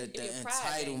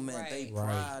entitlement. They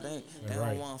pride. They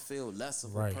don't want to feel less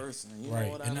of a person. You know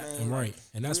what I mean?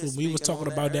 And that's what we was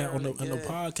talking about that on the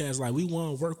podcast. Like, we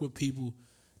want to work with people,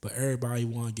 but everybody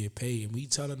want to get paid. And we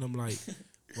telling them like,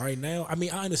 right now, I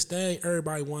mean, I understand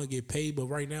everybody want to get paid, but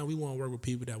right now we want to work with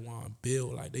people that want to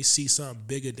build. Like, they see something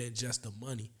bigger than just the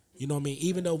money. You know what I mean?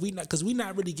 Even though because we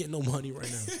not really getting no money right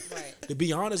now. To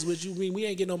be honest with you, we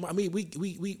ain't getting no money. I mean,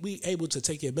 we able to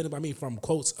take your benefit. I mean, from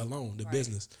quotes alone, the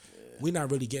business. We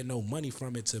not really getting no money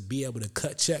from it to be able to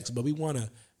cut checks, but we want to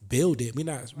build it. We're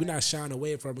not shying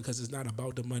away from it because it's not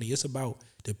about the money. It's about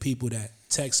the people that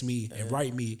text me and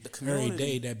write me every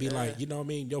day that be like, you know what I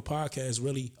mean? Your podcast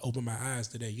really opened my eyes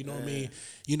today. You know what I mean?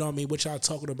 You know what I mean? What y'all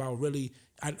talking about really,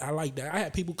 I like that. I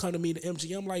had people come to me to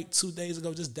MGM like 2 days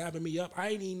ago just dabbing me up. I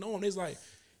ain't even know them. It's like,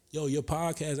 yo, your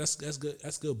podcast, that's good.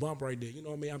 That's good bump right there. You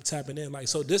know what I mean? I'm tapping in. Like,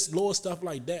 so this little stuff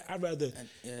like that, I'd rather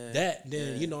that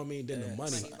than, you know what I mean, than the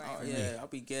money. I'll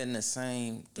be getting the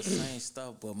same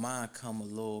stuff, but mine come a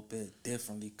little bit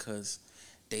differently because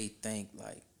they think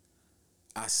like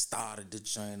I started the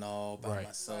joint all by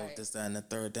myself, this, that, and the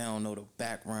third. They don't know the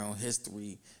background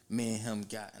history me and him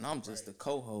got, and I'm just the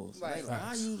co-host. Right. Like,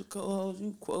 how you the co-host?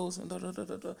 You quotes and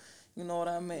da-da-da-da-da. You know what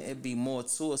I mean? It'd be more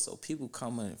to it, so people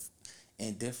coming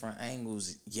in different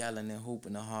angles, yelling and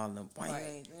hooping and hollering.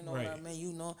 You know what I mean?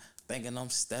 You know, thinking I'm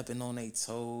stepping on their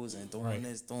toes and doing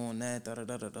this, doing that,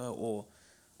 da-da-da-da-da, or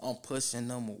I'm pushing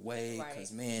them away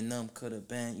because me and them could have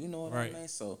been, you know what I mean?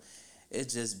 So it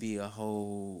just be a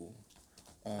whole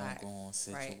ongoing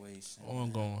situation.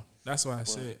 Ongoing. That's why I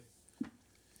said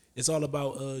it's all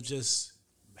about just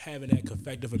having that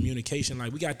effective communication.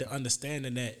 Like, we got the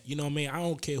understanding that, you know what I mean? I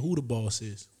don't care who the boss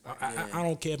is. I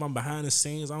don't care if I'm behind the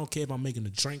scenes. I don't care if I'm making the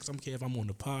drinks. I don't care if I'm on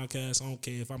the podcast. I don't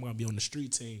care if I'm going to be on the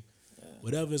street team.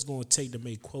 Whatever it's going to take to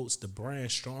make quotes the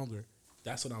brand stronger,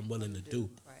 that's what I'm willing to do.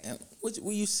 And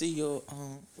will you see your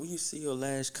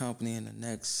Lash company in the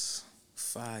next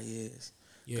 5 years?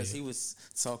 Because he was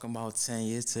talking about 10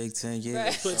 years, take 10 years.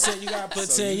 Right. You got to put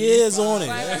 10 years on it.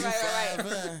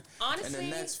 Right. Honestly, in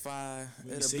the next 5,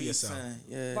 it'll be yourself. 10.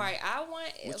 Yeah. Right. I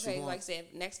want, like I said,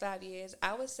 next 5 years,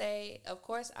 I would say, of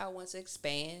course, I want to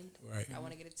expand. Right. I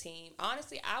want to get a team.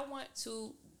 Honestly, I want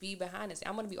to be behind the scenes.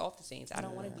 I want to be off the scenes. I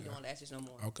don't want to be doing lashes no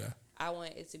more. Okay. I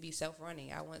want it to be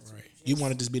self-running. I want to. You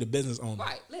want to just be the business owner.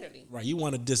 Right, literally. Right. You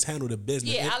want to just handle the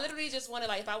business. Yeah, I literally just want to,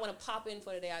 like, if I want to pop in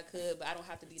for the day, I could, but I don't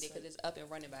have to be there because it's up and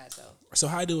running by itself. So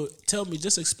tell me,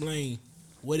 just explain,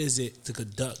 what is it to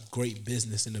conduct great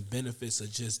business and the benefits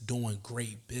of just doing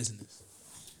great business?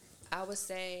 I would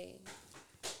say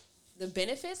the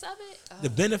benefits of it. The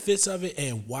benefits of it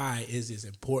and why is it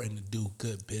important to do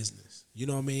good business. You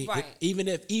know what I mean? Right. Even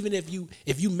if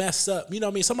you mess up, you know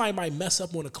what I mean? Somebody might mess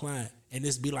up on a client and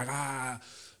just be like,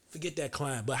 forget that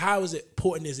client. But how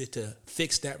important is it to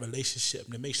fix that relationship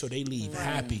and to make sure they leave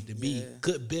happy, to be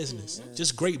good business,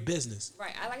 just great business?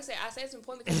 Right. Like I say it's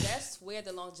important because that's where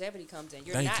the longevity comes in.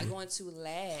 You're not going to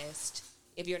last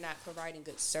if you're not providing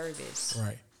good service.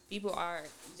 Right. People are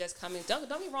just coming. Don't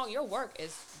be wrong. Your work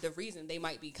is the reason they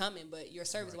might be coming, but your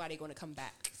service is why they're going to come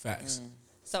back. Facts.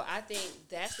 So I think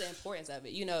that's the importance of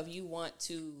it. You know, if you want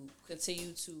to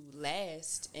continue to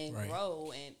last and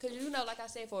grow, and because you know, like I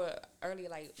said earlier,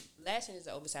 like lashing is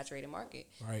an oversaturated market,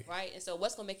 right? And so,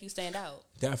 what's gonna make you stand out?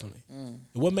 Definitely.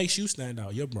 What makes you stand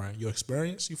out? Your brand, your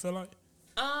experience. You feel like?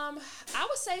 I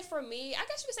would say for me, I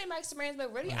guess you could say my experience,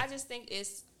 but really, I just think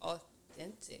it's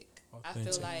authentic. I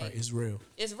feel like it's real.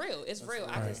 It's real. It's real.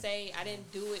 I can say I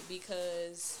didn't do it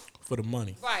because. For the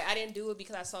money. Right. I didn't do it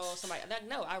because I saw somebody.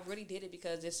 No, I really did it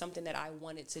because it's something that I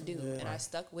wanted to do. And I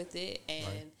stuck with it.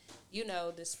 And, you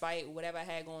know, despite whatever I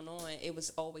had going on, it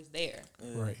was always there.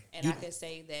 Right. And I can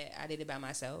say that I did it by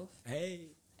myself. Hey.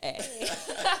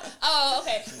 Oh,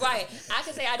 okay. Right. I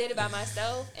can say I did it by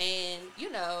myself. And,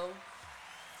 you know,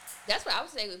 that's what I would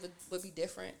say would be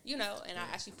different, you know, and I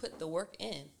actually put the work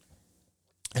in.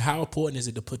 And how important is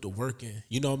it to put the work in?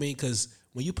 You know what I mean? Because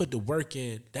when you put the work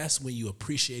in, that's when you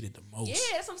appreciate it the most. Yeah,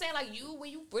 that's what I'm saying. Like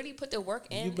when you really put the work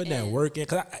in. You put that work in.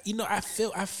 Because,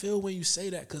 I feel when you say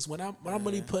that. Because when I'm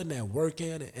really putting that work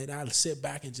in and I sit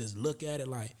back and just look at it,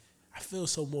 like, I feel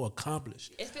so more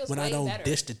accomplished. It feels when way I don't better.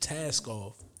 dish the task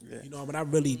off. Yeah. You know, when I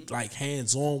really, like,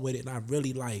 hands-on with it and I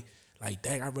really, like,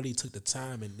 dang, I really took the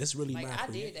time and this really like, my I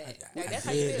create. did that. Like, that's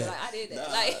how you feel. Like, I did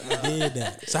that. Like, I did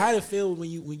that. So how did it feel when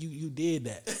you did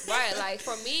that? Right. Like,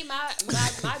 for me,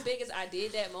 my biggest I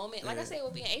did that moment, like I said, it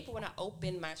would be in April when I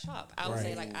opened my shop. I would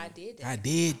say, like, I did that. I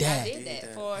did that. I did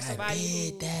that for somebody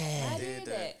who... I did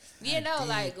that. You know,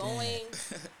 like, going...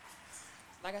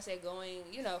 Like I said, going,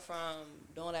 you know, from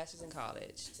doing lashes in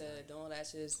college to doing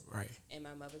lashes in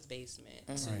my mother's basement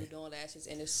to doing lashes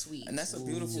in the suite. And that's a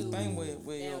beautiful thing with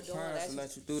your parents to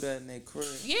let you do that in their crib.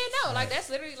 Yeah, no, like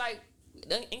that's literally like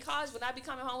in college when I be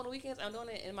coming home on the weekends, I'm doing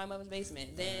it in my mother's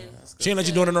basement. Then she didn't let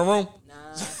you do it in her room?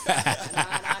 Nah.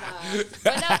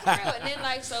 But no, for real. And then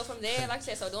like so from there, like I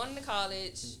said, so doing it in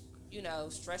college, you know,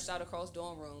 stretched out across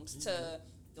dorm rooms to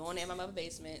doing it in my mother's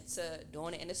basement to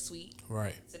doing it in the suite.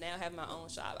 Right. To now having my own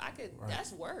shop.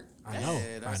 That's work. I know.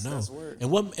 That's work.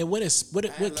 And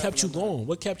what kept you going?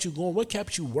 What kept you going? What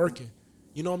kept you working?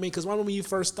 You know what I mean? Because when you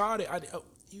first started,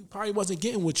 you probably wasn't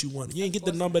getting what you wanted. You didn't get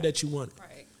the number that you wanted.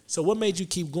 Right. So what made you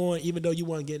keep going even though you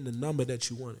weren't getting the number that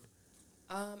you wanted?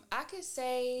 I could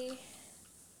say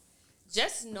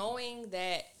just knowing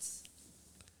that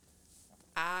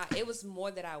it was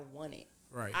more that I wanted.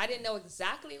 Right. I didn't know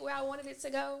exactly where I wanted it to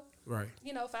go. Right.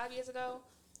 5 years ago.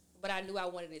 But I knew I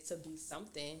wanted it to be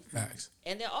something. Facts.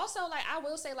 And then also, like, I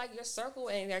will say, like, your circle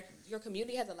and your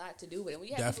community has a lot to do with it. When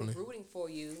you have people rooting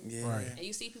for you, right. and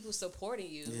you see people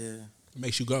supporting you, it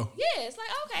makes you go. Yeah, it's like,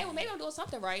 okay, well, maybe I'm doing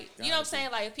something right. You know what I'm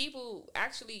saying? Like, if people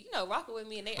actually, rocking with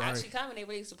me and they actually come and they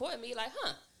really supporting me, like,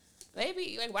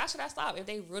 maybe, like, why should I stop if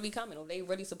they really coming or they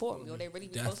really support me or they really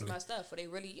be posting my stuff or they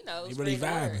really, they really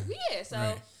vibing. Yeah,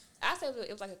 so I said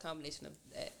it was like a combination of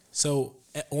that. So,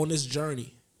 on this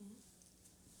journey,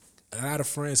 a lot of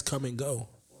friends come and go.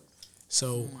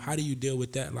 So how do you deal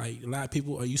with that? Like, a lot of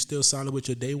people, are you still solid with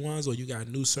your day ones, or you got a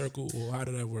new circle, or how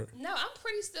did that work? No, I'm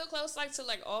pretty still close, like, to,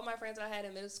 like, all my friends I had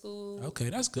in middle school. Okay,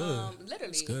 that's good. Literally.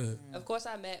 That's good. Of course,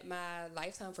 I met my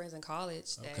lifetime friends in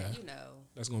college that,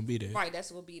 that's going to be there. Right,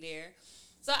 that's going to be there.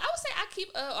 So I would say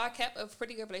I kept a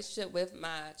pretty good relationship with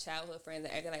my childhood friends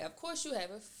and everything. Like, of course, you have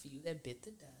a few that bit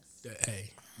the dust. Hey.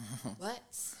 But,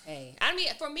 hey. I mean,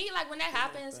 for me, like, when that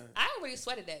happens, I don't really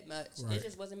sweat it that much. Right. It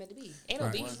just wasn't meant to be. Ain't no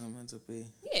beef. It wasn't meant to be.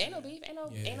 Yeah, ain't no beef.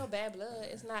 Ain't no bad blood.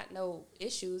 It's not no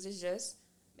issues. It's just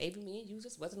maybe me and you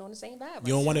just wasn't on the same vibe.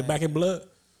 You don't want it back in blood?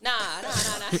 Nah. No.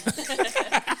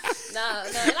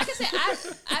 Like I said,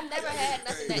 I never had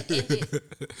nothing that ended,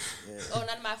 or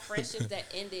none of my friendships that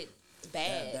ended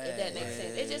bad, if that makes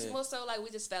sense. It's just more so like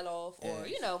we just fell off,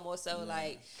 or more so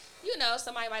like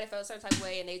somebody might have felt a certain type of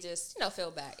way and they just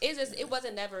fell back. It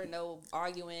wasn't never no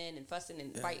arguing and fussing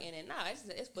and fighting, and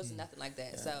it wasn't nothing like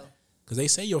that. So because they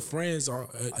say your friends are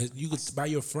you could by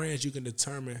your friends you can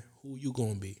determine who you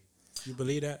gonna be. You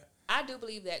believe that? I do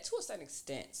believe that to a certain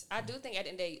extent. I do think at the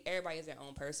end of the day everybody is their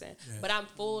own person, but I'm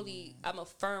a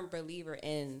firm believer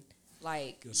in,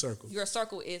 like, your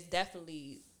circle is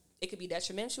definitely, it could be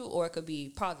detrimental or it could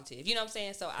be positive. You know what I'm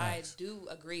saying? So I do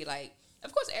agree. Like,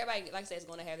 of course, everybody, like I said, is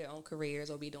going to have their own careers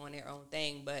or be doing their own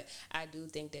thing. But I do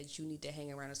think that you need to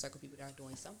hang around a circle of people that are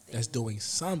doing something. That's doing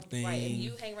something. Right. If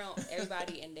you hang around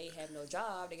everybody and they have no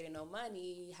job, they're getting no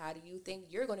money, how do you think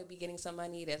you're going to be getting some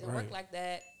money? It doesn't work like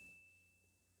that.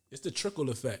 It's the trickle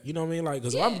effect. You know what I mean? Like,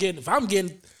 because if I'm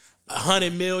getting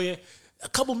 100 million, a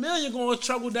couple million going to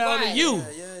trickle down to you.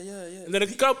 Yeah. And then a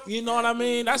couple, you know what I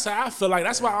mean? That's how I feel like.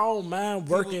 That's why I don't mind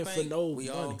working for no money. We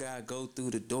all got to go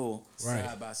through the door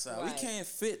side by side. Right. We can't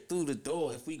fit through the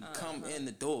door if we come in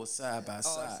the door side by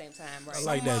side. All at the same time, right. I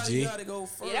like that, G. Somebody got to go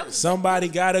first. Somebody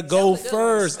got to go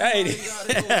first. Hey. That was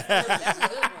a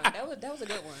good one. That was a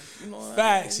good one. You know what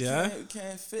Facts, I mean? You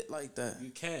can't fit like that. You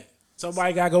can't.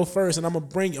 Somebody got to go first, and I'm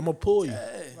going to pull you.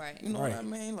 Yeah. Right. You know what I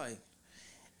mean? Like,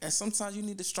 and sometimes you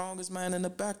need the strongest man in the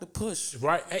back to push.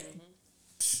 Right. Hey.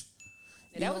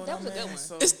 That was a good one.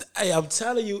 So, I'm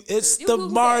telling you, it's the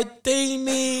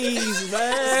martinis,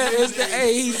 man. It's the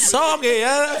he talking.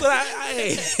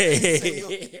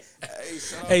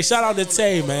 Hey, shout out to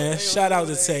Tay, man. Shout out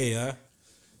to Tay, huh?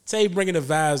 Tay bringing the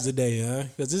vibes today, huh?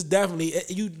 Because it's definitely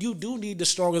you do need the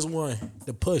strongest one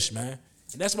to push, man.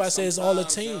 And that's why I say it's all a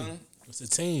team. It's a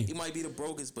team. He might be the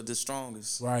brokest, but the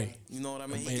strongest. Right. You know what I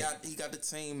mean? He got the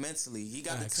team mentally. He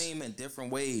got the team in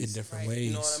different ways. In different ways.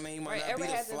 You know what I mean? He might not be the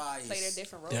flyest. Play their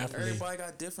different roles. Definitely. Everybody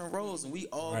got different roles, and we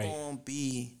all gonna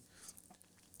be.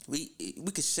 We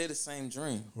could share the same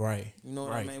dream. Right. You know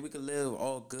what I mean? We could live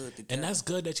all good together. And that's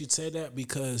good that you said that,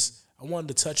 because I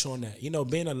wanted to touch on that. You know,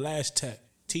 being a lash tech,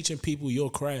 teaching people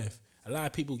your craft. A lot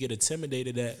of people get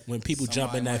intimidated at when people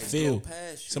jump in that field.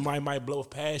 Somebody might blow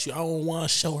past you. I don't want to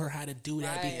show her how to do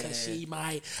that because she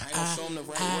might. I ain't gonna show them the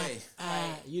right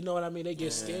way. You know what I mean? They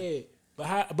get scared. But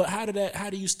how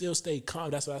do you still stay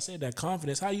confident? That's what I said, that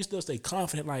confidence. How do you still stay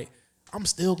confident? Like, I'm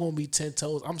still gonna be 10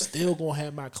 toes. I'm still gonna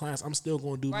have my clients. I'm still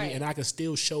gonna do me, and I can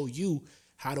still show you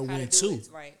how to win too.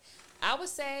 Right. I would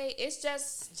say it's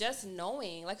just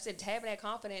knowing, like I said, having that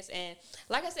confidence. And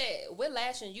like I said, with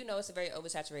lashing, it's a very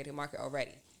oversaturated market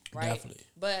already, right? Definitely.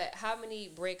 But how many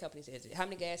bread companies is it? How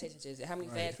many gas stations is it? How many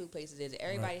fast food places is it?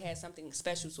 Everybody has something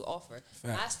special to offer.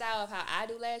 My style of how I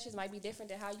do lashes might be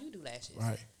different than how you do lashes.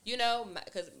 Right.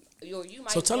 Because you might.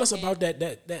 So tell us about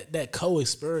that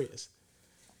co-experience.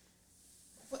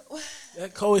 What?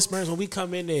 That co-experience when we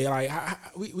come in there, like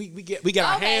we get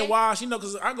our hand wash,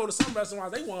 because I go to some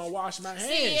restaurants, they want to wash my hands.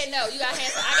 See, you got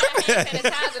I got hand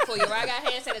sanitizer for you, right? I got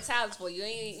hand sanitizers for you.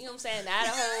 You know what I'm saying? I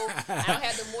don't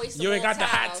have the moist. You ain't got the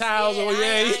hot towels, I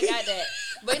ain't got that.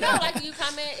 But like when you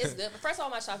come in, it's good. But first of all,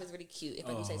 my shop is really cute. If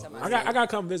you say something, I got to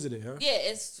come visit it. Huh? Yeah,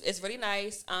 it's really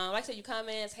nice. Like I said, you come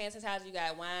in, it's hand sanitizer. You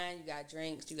got wine, you got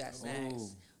drinks, you got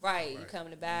snacks. Right, you come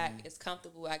in the back. It's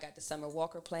comfortable. I got the Summer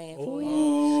Walker playing for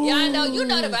you. Yeah, I know. You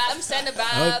know the vibe. I'm setting the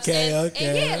vibes. Okay.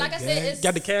 And yeah, like I said, it's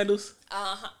got the candles.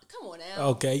 Come on now.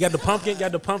 Okay, you got the pumpkin.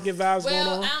 Got the pumpkin vibes going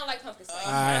on. Well, I don't like pumpkin spice.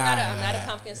 I'm not a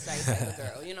pumpkin spice type of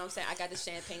girl. You know what I'm saying? I got the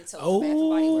champagne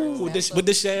toast. With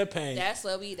the champagne. That's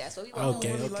what we.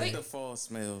 Okay. Like the fall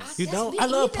smells. You don't? I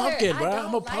love pumpkin, bro.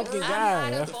 I'm a pumpkin guy.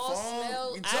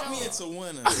 You jump me into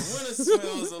winter. Winter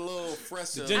smells a little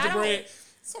fresher. Gingerbread.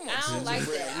 I don't like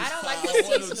that. I don't like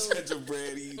the seasonal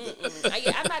gingerbread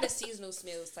either. I'm not a seasonal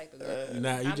smells type of girl.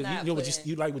 Nah,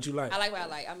 you like what you like. I like what I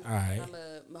like. I'm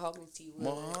a mahogany tea wood.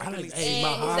 I like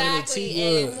mahogany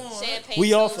tea wood. Champagne.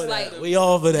 We offer that. We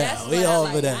offer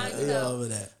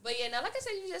that. But yeah, now like I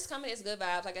said, you just come in, it's good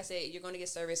vibes. Like I said, you're going to get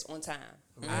service on time.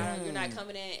 You're not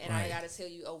coming in and I got to tell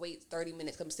you, wait 30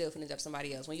 minutes, I'm still finna up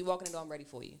somebody else. When you walk in the door, I'm ready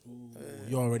for you.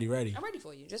 You already ready? I'm ready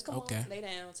for you. Just come on, lay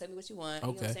down, tell me what you want. You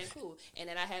know what I'm saying? Cool. And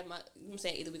then I have my, you know what I'm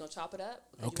saying, either we're going to chop it up,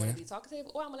 you want to be talking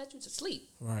table, or I'm going to let you to sleep.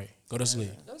 Right. Go to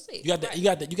sleep. Go to sleep.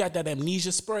 You got that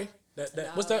amnesia spray?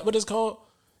 What's that? What is it called?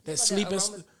 That sleeping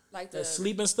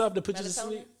stuff that put you to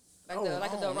sleep?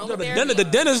 The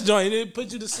dentist joint, it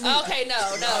put you to sleep. Okay, no.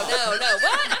 What?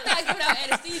 I'm not giving out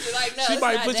anesthesia. Like, no. She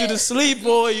might put you to sleep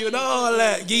for you and all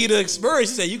that. Give you the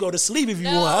experience. She said, you go to sleep if you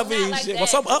want. I mean, shit.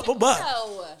 What's up, up or butt?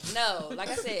 No.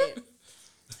 Like I said.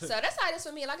 So that's how it is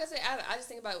for me. Like I said, I just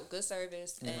think about good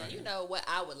service and you know what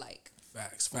I would like.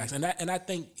 Facts. And I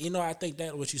think, I think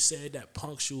that what you said, that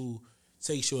punctual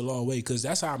takes you a long way, because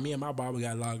that's how me and my barber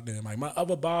got locked in. Like my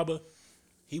other barber,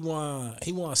 he want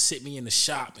to sit me in the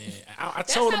shop, and I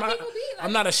told him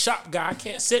I'm not a shop guy. I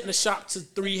can't sit in the shop to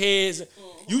 3 heads.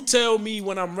 You tell me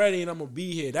when I'm ready and I'm gonna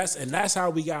be here. That's how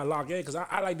we got locked in, because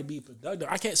I like to be productive.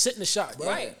 I can't sit in the shop, bro.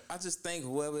 Right. I just think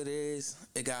whoever it is,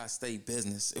 it gotta stay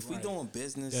business. If we doing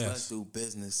business, let's do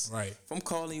business. Right. If I'm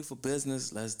calling you for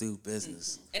business, let's do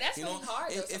business. And that's really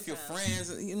hard. If your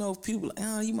friends, people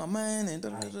like, you my man, and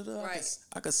right.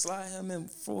 I could slide him in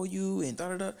for you and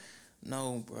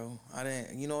No, bro, I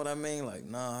didn't. You know what I mean? Like,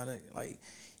 nah, like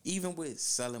even with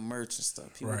selling merch and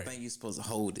stuff, people think you're supposed to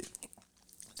hold it.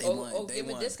 They want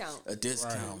a discount. A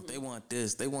discount. Right. They want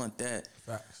this. They want that.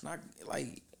 Facts. Not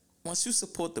like once you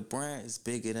support the brand, it's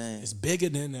bigger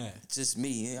than that. Just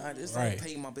me. It's like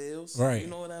pay my bills. Right. You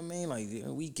know what I mean? Like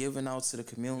we giving out to the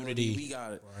community. We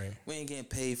got it. Right. We ain't getting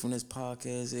paid from this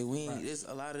podcast. We ain't. There's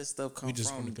a lot of this stuff comes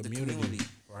from the community.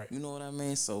 Right. You know what I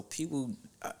mean? So people.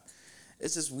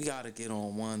 It's just we gotta get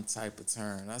on one type of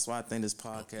turn. That's why I think this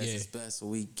podcast is best. So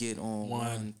we get on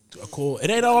one. Cool. It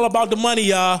ain't all about the money,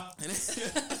 y'all.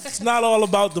 It's not all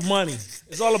about the money.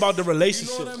 It's all about the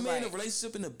relationship. You know what I mean? The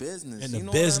relationship and the business. And the you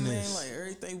know business. What I mean? Like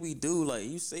everything we do. Like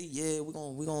you say,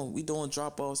 we doing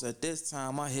drop offs at this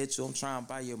time. I hit you. I'm trying to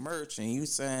buy your merch, and you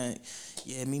saying,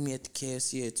 meet me at the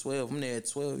KFC at 12. I'm there at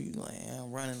 12. You like,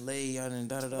 I'm running late. And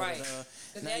da da da da.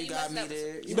 Now you got me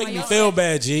there. You make me feel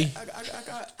bad, G. I got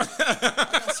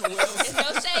some It's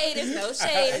no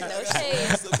shade.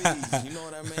 You know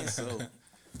what I mean? So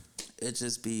it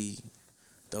just be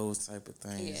those type of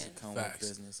things that come with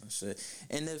business and shit.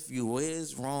 And if you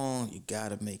is wrong, you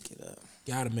gotta make it up.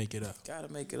 Got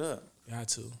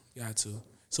to.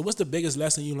 So what's the biggest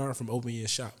lesson you learned from opening your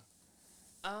shop?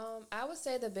 I would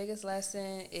say the biggest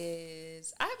lesson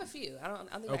is I have a few. I don't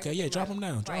think. Okay, drop them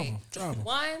down. Drop them.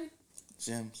 One.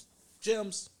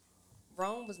 Gems.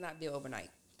 Rome was not built overnight.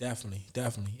 Definitely.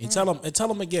 And tell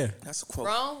them again. That's a quote.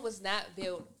 Rome was not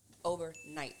built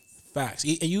overnight. Facts.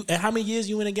 And how many years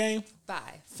you in the game? 5.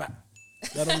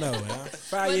 Let them know, man.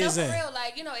 5 years in. For real,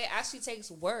 it actually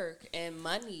takes work and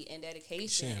money and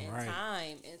dedication and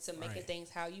time into making things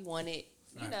how you want it.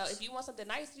 Facts. You know, if you want something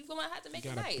nice, you're gonna have to make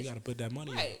it nice. You gotta put that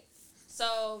money in.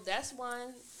 So that's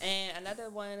one, and another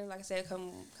one. Like I said,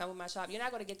 come with my shop. You're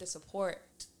not gonna get the support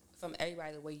from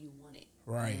everybody the way you want it.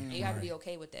 Right. And you have to be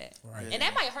okay with that. Right. And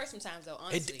that might hurt sometimes though,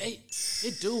 honestly.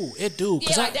 It do.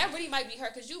 Yeah, that really might be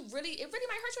hurt because it really might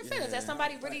hurt your feelings that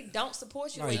somebody really don't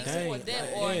support you or you support them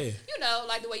or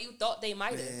like the way you thought they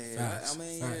might have.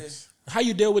 Facts. How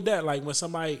you deal with that? Like when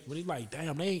he like,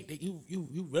 damn,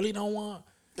 you really don't want.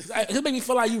 It make me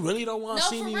feel like you really don't want to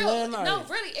see me win. Like, no,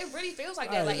 really, it really feels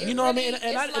like that. Like, you know really, what I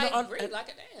mean? And really like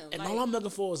a damn. And like, all I'm looking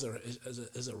for is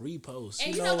a repost.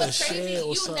 And you know what's crazy? Or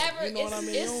You something. never. You know what I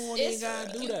mean? You don't even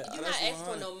gotta do that. You're not asking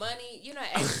for no money. You're not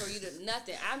asking for you to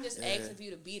nothing. I'm just asking for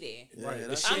you to be there. Right.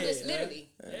 I'm just literally.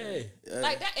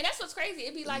 Like that, and that's what's crazy.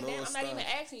 It'd be like, damn, I'm not even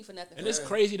asking you for nothing. And it's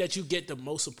crazy that you get the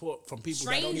most support from people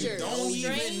that don't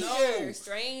even know.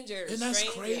 Strangers. And that's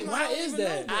crazy. Why is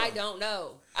that? I don't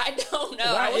know.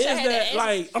 Why is that?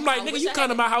 Like, I'm like, nigga, you come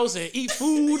to my house and eat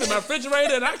food in my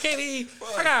refrigerator, and I can't eat.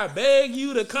 I gotta beg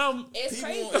you to come. It's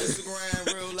people crazy. On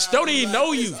Instagram, real life, don't even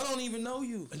know you. I don't even know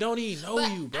you. Don't even know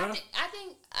you, bro. I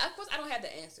think, of course, I don't have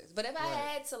the answers. But if I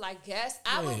had to like guess,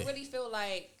 I would really feel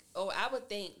like, I would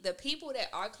think the people that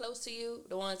are close to you,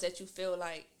 the ones that you feel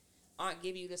like aren't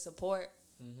giving you the support,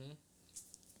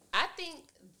 I think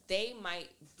they might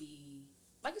be,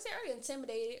 like you said earlier,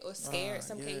 intimidated or scared in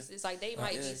some cases. Like they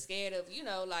might be scared of,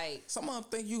 like some of them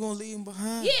think you gonna leave them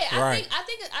behind. Yeah,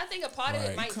 I think a part of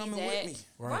it might be that. With me.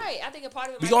 Right. I think a part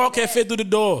of it. We all can't fit through the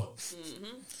door.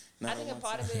 I think a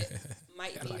part of it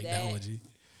might be like that.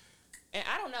 And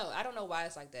I don't know why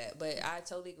it's like that, but I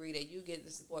totally agree that you get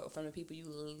the support from the people you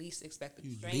least expected.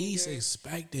 People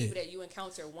that you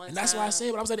encounter one time. And that's why I say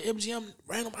when I was at the MGM,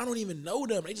 random, I don't even know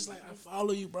them. They just like, I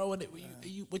follow you, bro. And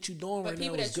what you doing right now is good. But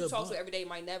people that you talk to every day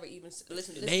might never even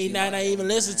listen to this. They not even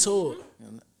listen to it.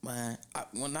 Man,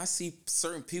 when I see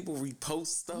certain people repost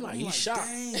stuff, I'm like, you shocked.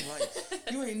 Dang,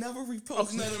 like, you ain't never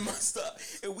repost none of my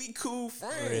stuff. And we cool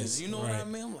friends, you know what I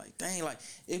mean? I'm like, dang, like,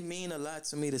 it mean a lot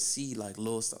to me to see, like,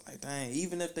 little stuff. Like, dang,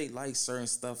 even if they like certain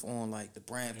stuff on, like, the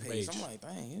brand page, I'm like,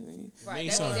 dang.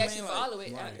 Right, that means that you follow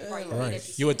it.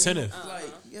 Right. You attentive.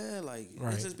 Like,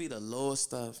 it just be the little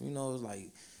stuff,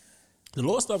 like. The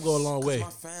little stuff go a long way. My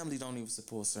family don't even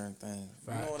support certain things.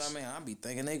 Facts. You know what I mean? I be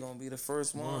thinking they gonna be the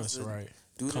first ones to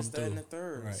do this, that, and the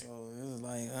third. Right. So it was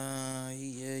like,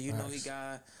 you know, he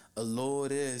got a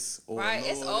Lord this or right.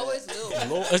 It's always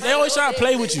little. They always try to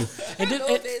play with you, and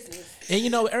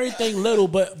everything little.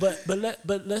 But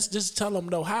let's just tell them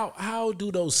though. How do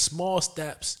those small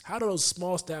steps? How do those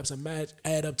small steps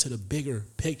add up to the bigger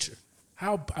picture?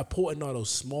 How important are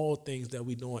those small things that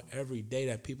we doing every day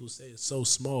that people say is so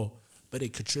small, but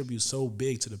it contributes so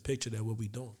big to the picture that what we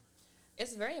doing?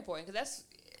 It's very important because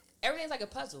everything's like a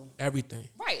puzzle. Everything.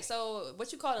 Right. So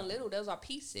what you call them little, those are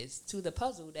pieces to the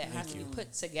puzzle that have to be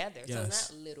put together. Yes. So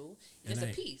it's not little. It's a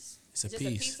piece. It's just a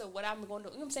piece of what I'm going to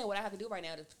do. You know what I'm saying? What I have to do right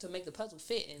now to make the puzzle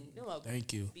fit and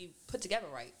be put together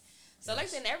right. So like I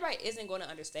said, everybody isn't going to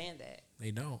understand that.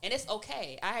 They don't. And it's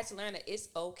okay. I had to learn that it's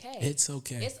okay. It's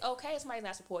okay. It's okay if somebody's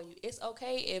not supporting you. It's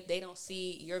okay if they don't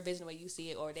see your vision the way you see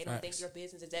it, or they don't think your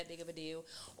business is that big of a deal,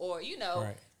 or,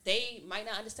 they might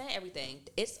not understand everything.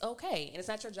 It's okay. And it's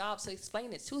not your job to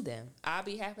explain it to them. I'll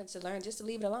be happy to learn just to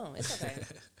leave it alone. It's okay.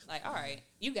 Like, all right,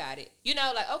 you got it.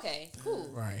 Okay, cool.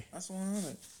 Right. That's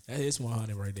 100. That is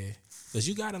 100 right there. Because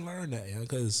you got to learn that,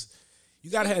 because you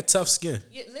gotta have tough skin.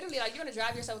 Literally, like, you're gonna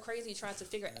drive yourself crazy trying to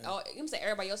figure out. You know, say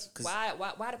everybody else, why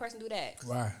the person do that?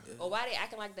 Why? Or why they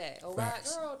acting like that? Or why,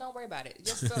 girl, don't worry about it.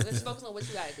 Just focus on what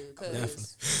you gotta do,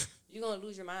 because you're gonna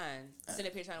lose your mind sitting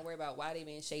up here trying to worry about why they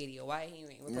being shady, or why he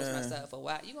ain't repost my stuff, or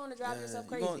why you gonna drive yourself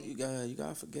crazy. You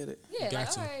gotta forget it. Yeah,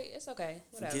 like, all right, it's okay.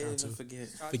 Whatever. Forgive and forget.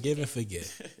 Forgive and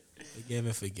forget. Forgive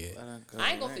and forget.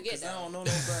 I ain't gonna forget that. I don't know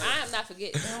nobody. I am not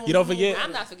forgetting. You don't forget?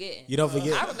 I'm not forgetting. You don't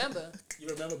forget? I remember. You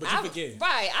remember, but you forget.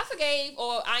 Right. I forgave,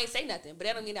 or I ain't say nothing, but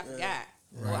that don't mean I forgot.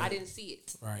 Right. Or I didn't see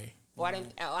it. Right. Or I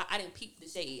didn't peep the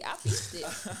shade. I peeped it.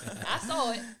 I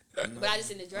saw it, but I just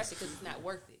didn't address it because it's not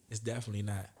worth it. It's definitely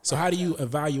not. So how do you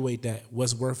evaluate that?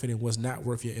 What's worth it and what's not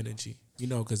worth your energy?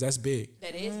 Because that's big.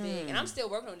 That is big. And I'm still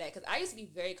working on that, because I used to be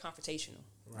very confrontational.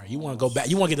 Right. You want to go back.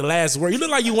 You want to get the last word. You look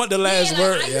like you want the last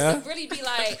word. I used to really be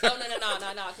like, oh,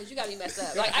 no, because you got me messed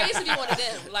up. Like, I used to be one of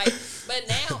them. Like, but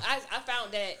now I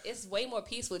found that it's way more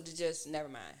peaceful to just never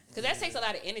mind. Because that takes a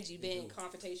lot of energy, being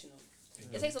confrontational.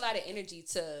 It takes a lot of energy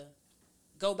to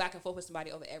go back and forth with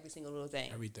somebody over every single little thing.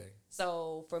 Everything.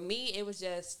 So for me, it was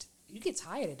just, you get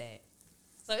tired of that.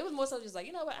 So it was more so just like,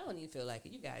 you know what, I don't even feel like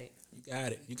it. You got it. You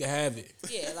got it. You can have it.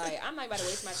 Yeah, like, I'm not about to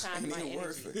waste my time and my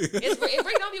energy. It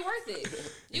really don't be worth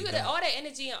it. You could have all that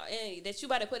energy that you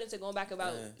about to put into going back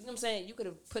about, you know what I'm saying? You could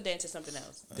have put that into something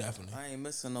else. Definitely. I ain't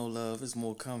missing no love. It's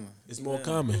more coming. It's more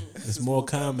coming. It's more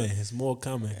coming. It's more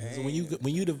coming. So when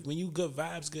you good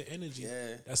vibes, good energy,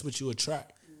 that's what you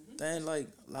attract. Then, like,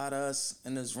 a lot of us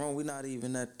in this room, we're not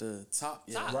even at the top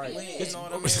yet. Right. You know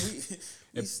what I mean?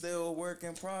 We still a work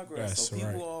in progress. That's so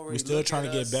people already we still trying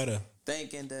to get better.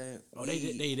 thinking that they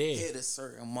hit a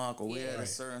certain mark or we at a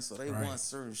certain, so they want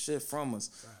certain shit from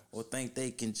us, or think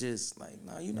they can just like,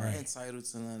 nah, you're not entitled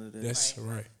to none of this. That's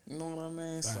right. You know what I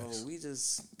mean? Facts. So we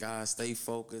just gotta stay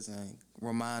focused and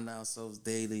remind ourselves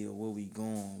daily of where we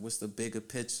going. What's the bigger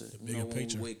picture? When we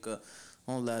wake up,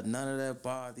 don't let none of that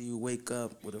bother you. Wake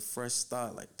up with a fresh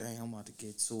start. Like, dang, I'm about to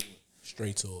get to it.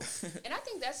 Straight to it. And I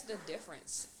think that's the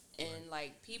difference. And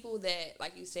like people that,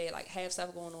 like you said, like have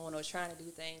stuff going on or trying to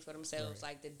do things for themselves,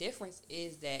 like the difference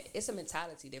is that it's a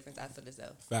mentality difference. I feel as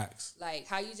though. Facts. Like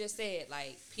how you just said,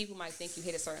 like people might think you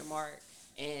hit a certain mark,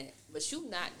 but you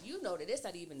know that it's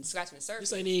not even scratching the surface.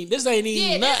 This ain't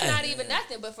even nothing. That's not even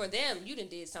nothing. But for them, you done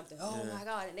did something. Oh my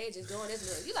God, and they just doing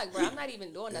this. You like, bro, I'm not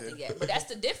even doing nothing yet. But that's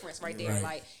the difference right there.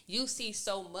 Like you see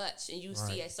so much, and you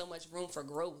see so much room for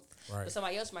growth. Right. But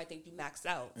somebody else might think you maxed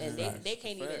out, and they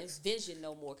can't even envision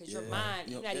no more because your mind,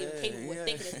 you're not even capable of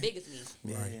thinking as big as me.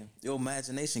 Yeah. Right. Your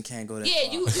imagination can't go that far.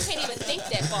 Yeah, you can't even think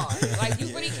that far. Like you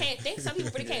really can't think. Some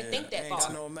people really can't think that far.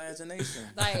 Ain't no imagination.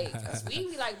 Like we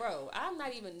be like, bro, I'm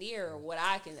not even near what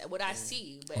I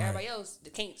see, but everybody else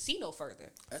can't see no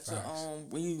further. That's your,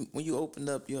 when you opened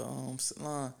up your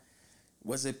salon.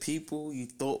 Was it people you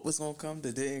thought was gonna come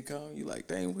that didn't come? You like,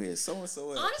 dang, where's so and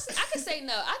so? Honestly, I could say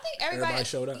no. I think everybody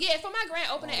showed up. Yeah, for my grand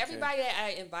opening, everybody that I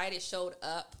invited showed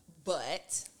up.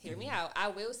 But hear me out. I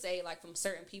will say, like from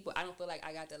certain people, I don't feel like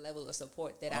I got the level of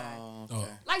support that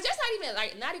like. Just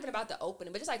not even about the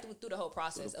opening, but just like through the whole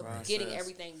process of getting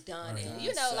everything done, and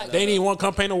like they didn't even want to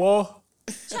come paint a wall.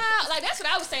 Child, like that's what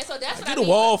I was saying. So that's what get a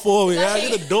wall for me. Like,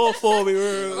 get a door for me.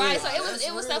 Right. So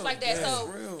it was stuff like that. So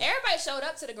everybody showed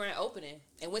up to the grand opening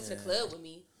and went to the club with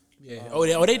me. Yeah.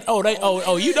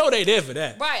 You know they there for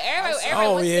that. Right.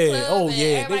 Everybody went to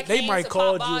the club. They might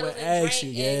call you and ask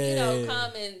you. And,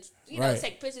 come and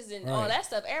take pictures and all that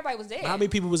stuff. Everybody was there. How many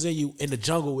people was in the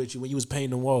jungle with you when you was painting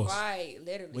the walls? Right.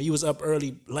 Literally. When you was up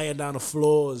early laying down the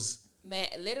floors. Man,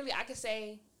 literally, I could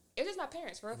say. It was just my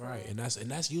parents, for real. Right, and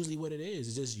that's usually what it is.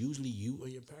 It's just usually you or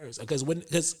your parents. Because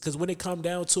when it come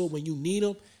down to it, when you need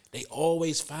them, they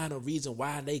always find a reason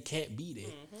why they can't be there.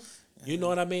 Mm-hmm. You know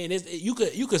what I mean? You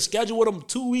could schedule them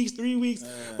 2 weeks, 3 weeks,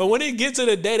 but when it get to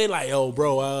the day, they like, yo,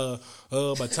 bro,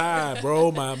 my tie,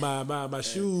 bro, my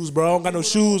shoes, bro, I don't got no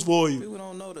shoes for you. People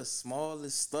don't know the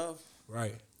smallest stuff.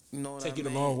 Right. You know what Take I mean?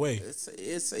 you the long way.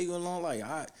 It's take you along. Like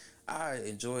I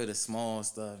enjoy the small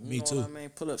stuff. You know too. What I mean?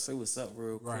 Pull up, say what's up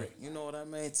real quick. Right. You know what I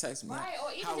mean? Text me. Right,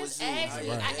 or even just ask me.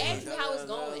 Ask me how it's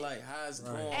going. Like, how it's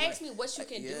going. Ask me what you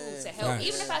can do to help. Right.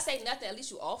 Even if I say nothing, at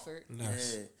least you offered.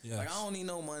 Nice. Yeah. Like, I don't need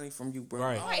no money from you, bro.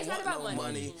 Right. It's not about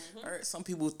money. Mm-hmm. Some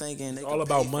people thinking they all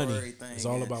about money. It's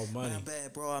all about money. My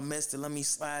bad, bro. I missed it. Let me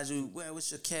slide you.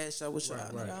 What's your cash out?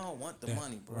 I don't want the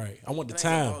money, bro. Right. I want the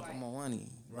time. I want money.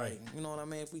 Right. You know what I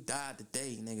mean? If we died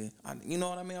today, nigga, you know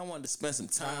what I mean? I wanted to spend some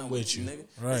time with you, nigga.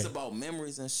 Right. It's about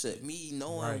memories and shit. Me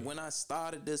knowing when I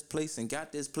started this place and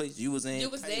got this place, you was in there.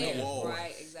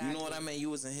 Right, exactly. You know what I mean?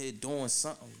 You was in here doing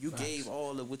something. You gave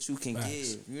all of what you can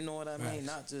give. You know what I mean?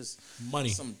 Not just money,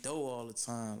 some dough all the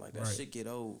time. Like that shit get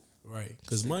old. Right.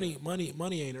 Because money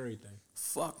ain't everything.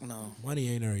 Fuck no. Money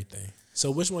ain't everything.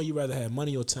 So which one you rather have,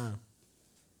 money or time?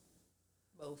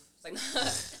 Both. Like,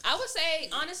 I would say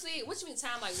honestly, what you mean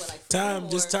time? Like what? Like time?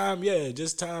 Just time? Yeah,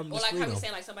 just time. Or like how you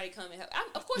saying like somebody come and help?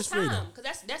 Of course, just time,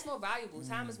 because that's more valuable.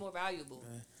 Time is more valuable.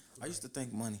 I used to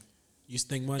think money. You used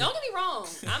to think money? Don't get me wrong.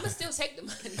 I'ma still take the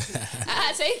money.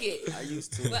 I take it. I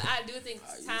used to, but I do think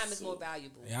time is more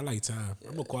valuable. Yeah, I like time.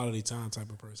 I'm a quality time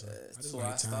type of person.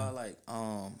 I started like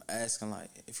asking like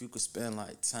if you could spend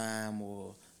like time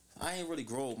or. I ain't really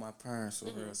grow with my parents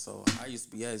over here, so I used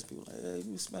to be asking people like, hey, if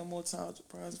you spend more time with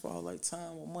your parents for like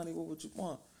time or money, what would you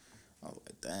want? I was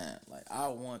like, damn, like I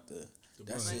want that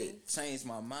money. Shit changed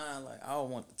my mind. Like I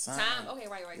want the time. Okay,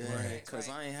 right. Yeah, because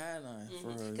I ain't had none.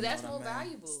 Because that's more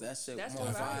valuable. That shit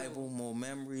more valuable, more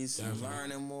memories,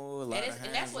 learning more. And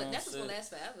that's what's gonna last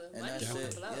forever. And money that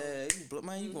shit, flow. Yeah,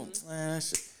 man, you gonna that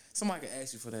shit. Somebody can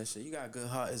ask you for that shit. You got a good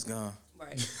heart, it's gone.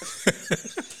 Right.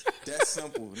 That's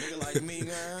simple. Nigga like me,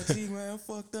 man. Gee, man,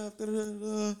 fucked up.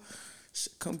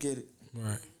 Shit, come get it.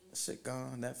 Right. Shit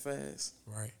gone that fast.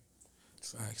 Right.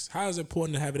 Facts. How is it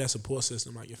important to have that support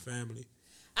system like your family?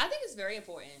 I think it's very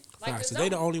important. Like, facts. So they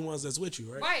the only ones that's with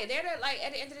you, right? Right. They're like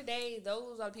at the end of the day,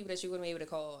 those are the people that you're gonna be able to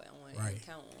call on and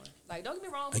count on. Like, don't get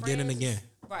me wrong, again and again.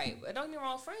 Right. But don't get me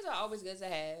wrong, friends are always good to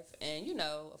have, and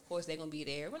of course they're gonna be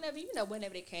there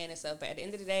whenever they can and stuff. But at the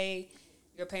end of the day,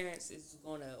 your parents is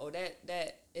gonna, or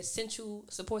that essential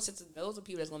support system, those are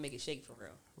people that's gonna make it shake for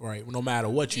real. Right. No matter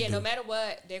what you do. Yeah, no matter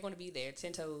what, they're gonna be there,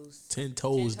 10 toes. 10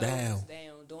 toes down,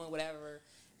 doing whatever.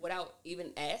 without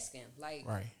even asking. Like,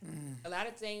 a lot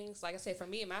of things, like I said, for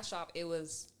me in my shop, it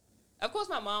was, of course,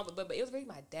 my mom, but it was really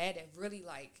my dad that really,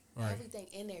 like, everything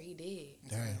in there he did.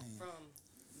 Damn. From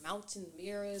mounting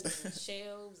mirrors and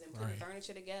shelves and putting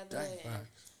furniture together. And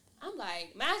I'm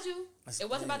like, mind you, it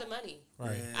wasn't about the money.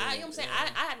 Right. You know what I'm saying?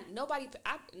 Nobody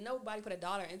put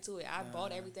 $1 into it. I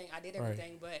bought everything. I did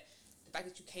everything, but the fact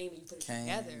that you came and you put it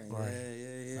together. Right.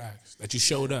 Yeah. Facts. That you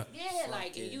showed up. Yeah,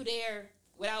 like, and you there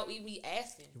without even me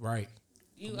asking. Right.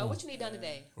 You, what you need done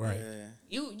today? Right.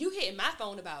 You hitting my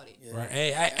phone about it. Right.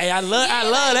 Hey, I love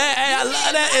that. Hey, I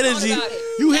love that energy.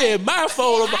 You hit my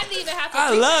phone about it. I didn't even have to. I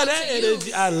love that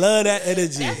energy. I love that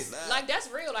energy.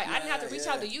 That's real. Like, I didn't have to reach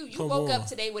out to you. You woke up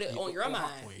today with it on your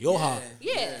mind. Your heart.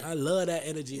 Yeah. I love that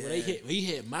energy. When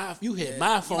you hit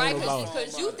my phone right, about it.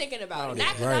 because you thinking about it.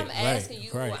 Not because I'm asking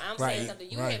you or I'm saying something.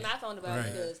 You hit my phone about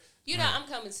it because I'm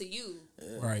coming to you.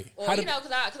 Right. Or,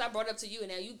 because I brought it up to you, and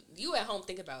now you at home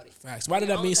think about it. Facts. Why did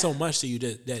that mean so much to you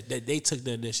that they took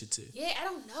the initiative? Yeah, I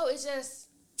don't know. It's just,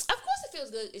 of course it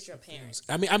feels good. It's your parents.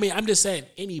 I mean, I'm just saying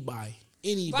anybody.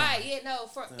 Right, yeah,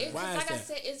 no. Like I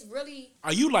said, it's really.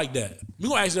 Are you like that? We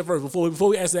gonna ask that first before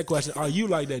we ask that question. Are you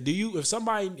like that? Do you,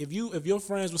 if your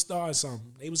friends would start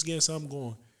something, they was getting something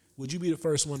going, would you be the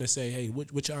first one to say, hey,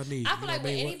 what y'all need? I feel like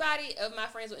with anybody of my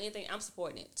friends with anything, I'm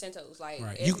supporting it. 10 toes. Like,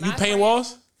 right. You paint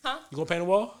walls? Huh? You gonna paint a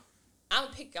wall? I'm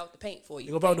gonna pick out the paint for you.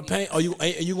 You gonna put out the paint? Or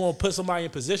you gonna put somebody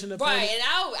in position to paint? Right, and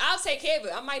I'll take care of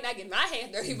it. I might not get my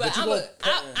hands dirty, but I'm gonna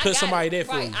put somebody there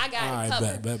for you. Right, I got it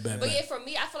covered. Bet. But yeah, for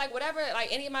me, I feel like whatever, like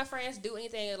any of my friends do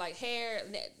anything like hair,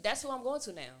 that's who I'm going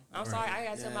to now. I'm sorry, I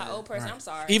gotta tell my old person, I'm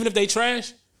sorry. Even if they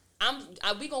trash?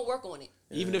 We gonna work on it.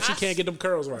 Even if she can't get them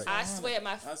curls right. I swear,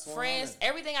 my friends,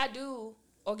 everything I do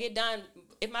or get done,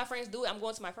 if my friends do it, I'm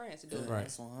going to my friends to do it. Right.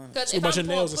 Because a bunch of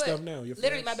nails and stuff now.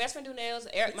 Literally, my best friend do nails.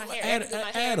 My hair.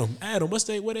 Adam,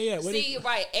 where they at? See,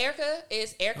 right. Erica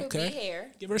B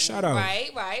Hair. Give her a shout out. Right.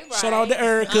 Shout out to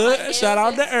Erica. Shout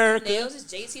out to Erica. Nails is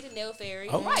JT the Nail Fairy.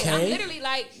 Okay. Right. I'm literally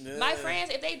like, my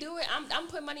friends, if they do it, I'm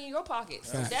putting money in your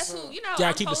pockets. That's who,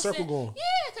 gotta keep the circle going.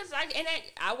 Yeah, because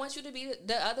I want you to be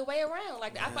the other way around.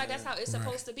 Like, I feel like that's how it's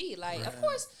supposed to be. Like, of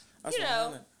course. I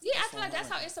feel like that's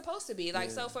how it's supposed to be. Like,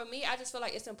 so for me, I just feel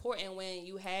like it's important when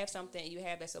you have something, you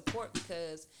have that support,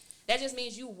 because that just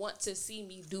means you want to see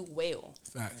me do well.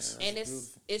 Facts. And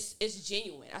it's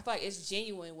genuine. I feel like it's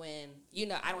genuine when,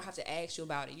 I don't have to ask you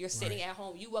about it. You're sitting at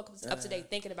home, you woke up today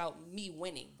thinking about me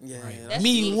winning. Yeah. That's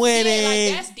me deep. winning. Yeah,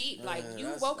 like, that's deep. Like, you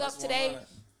woke up today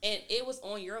and it was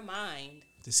on your mind.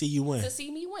 To see you win. To see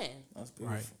me win. That's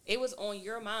beautiful. Right. It was on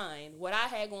your mind, what I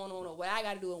had going on or what I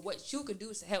got to do and what you could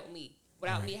do to help me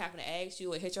without me having to ask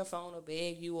you or hit your phone or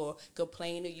beg you or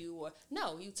complain to you.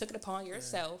 No, you took it upon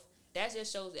yourself. That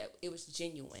just shows that it was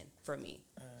genuine for me.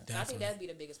 I think that'd be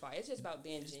the biggest part. It's just about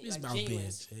being genuine. It's about genuine.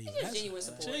 being genuine. It's just genuine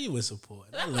support. Genuine support.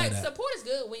 I love like that. Support is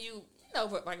good when you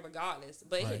like regardless,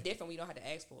 but it hit different when you don't have to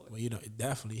ask for it. Well, it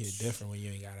definitely hit different when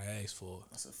you ain't gotta ask for it.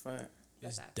 That's a fact.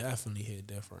 It's definitely hit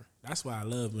different. That's why I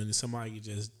love when somebody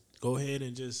just go ahead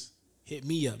and just hit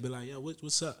me up. Be like, yo,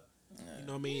 what's up? You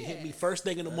know what I mean? Hit me first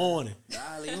thing in the morning.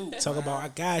 Talk about I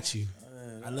got you.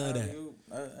 I love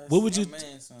that. What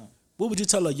would you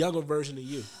tell a younger version of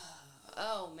you?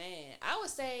 Oh man, I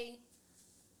would say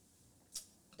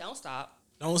don't stop.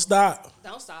 Don't stop.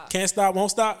 Don't stop. Can't stop, won't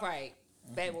stop. Right.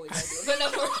 Bad boys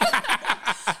don't do it.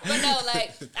 But no,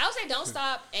 like I would say don't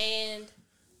stop and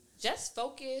just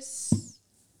focus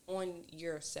on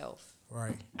yourself.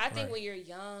 Right. I think when you're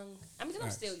young, I'm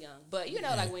still young, but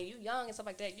like when you're young and stuff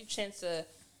like that, you tend to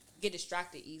get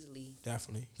distracted easily.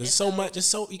 Definitely. There's so much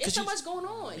going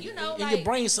on. And your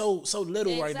brain's so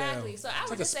little right now. Exactly. So I would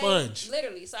like just a sponge. say,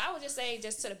 literally. So I would just say,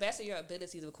 just to the best of your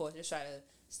abilities, of course, just try to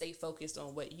stay focused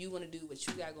on what you want to do, what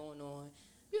you got going on.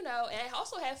 And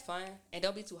also have fun, and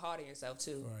don't be too hard on yourself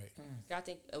too. Right. I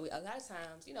think a lot of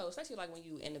times, especially like when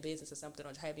you in the business or something,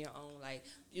 or having your own, like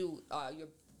you are your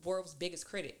world's biggest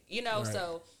critic. Right.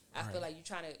 So I feel like you're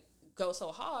trying to go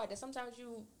so hard that sometimes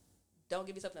you don't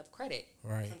give yourself enough credit.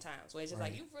 Right. Sometimes where it's just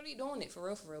like you're really doing it for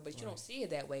real, but you don't see it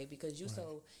that way because you're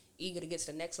so eager to get to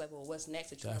the next level. Or what's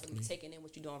next that you're not really taking in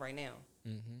what you're doing right now.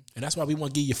 Mm-hmm. And that's why we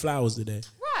want to give you flowers today.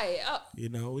 Right. We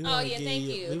want thank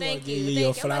you. Thank you.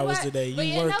 Your flowers today.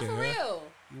 You working, for real.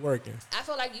 You working. I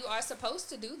feel like you are supposed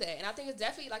to do that, and I think it's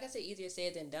definitely, like I said, easier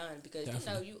said than done because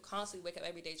you constantly wake up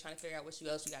every day trying to figure out what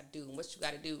else you got to do and what you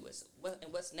got to do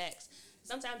and what's next.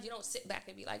 Sometimes you don't sit back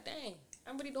and be like, "Dang,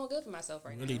 I'm really doing good for myself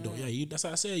right now." Really doing, yeah. That's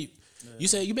how I said. You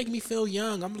said you make me feel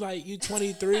young. I'm like, you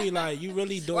 23, like you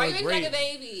really doing great. Like a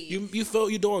baby. You feel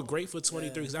you're doing great for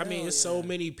 23. Cause I mean, there's so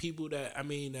many people that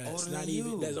that's not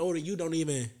even that's older. You don't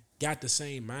even got the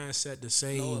same mindset, the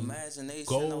same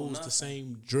goals, the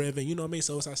same driven. You know what I mean?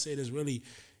 So as I said, it's really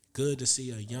good to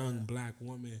see a young black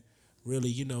woman really,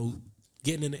 you know,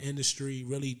 getting in the industry,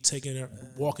 really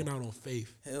walking out on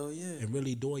faith. Hell yeah. And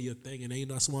really doing your thing. And you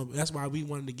know, that's why we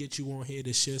wanted to get you on here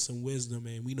to share some wisdom.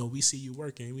 And we know we see you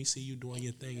working, and we see you doing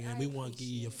your thing, and we want to give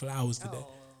you your flowers today.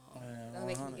 Don't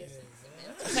make me get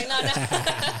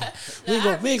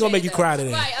like, we ain't gonna make you cry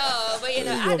today. Right, but you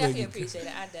know, I definitely appreciate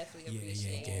it. I definitely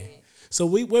appreciate it. So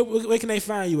where can they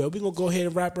find you at? We're going to go ahead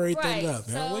and wrap everything up.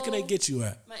 Man. So where can they get you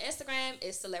at? My Instagram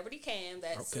is Celebrity Cam.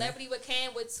 That's Celebrity with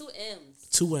Cam with 2 M's.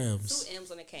 2 M's. 2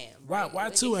 M's on the Cam. Right? Why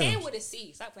 2 M's? Cam with a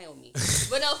C. Stop playing with me.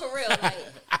 But no, for real. Like,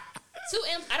 2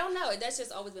 M's, I don't know. That's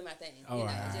just always been my thing. You know,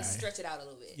 just stretch it out a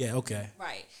little bit. Yeah, okay.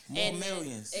 Right. More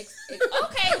millions.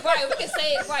 Okay, right. We can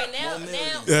say it right now.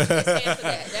 Now, we can stand for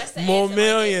that. That's the More answer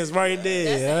millions right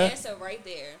there. That's the answer right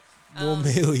there. More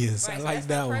millions. Right, I so like that's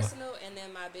that my one. personal, and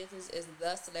then my business is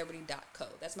thecelebrity.co.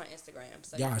 That's my Instagram.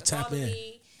 So y'all tap in.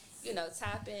 Me, you know,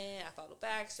 tap in. I follow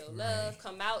back, show love,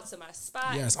 come out to my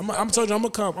spot. Yes, I'm told you I'm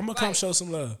gonna come show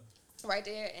some love. Right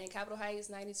there in Capitol Heights,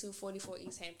 9244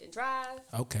 East Hampton Drive.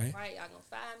 Okay. Right, y'all gonna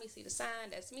find me, see the sign,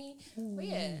 that's me. But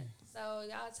yeah, so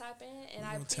y'all tap in, and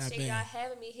I appreciate y'all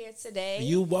having me here today.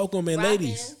 You welcome, and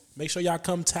ladies, make sure y'all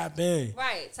come tap in.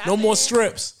 Right, no more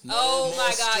strips. Oh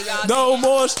my God, y'all. No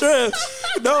more strips.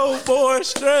 No more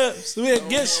strips. We'll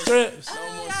get strips.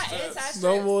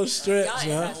 No more strips,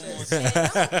 man.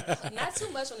 Not too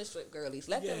much on the strip girlies.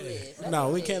 Let them live.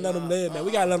 No, we can't let them live, man.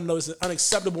 We gotta let them know it's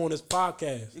unacceptable on this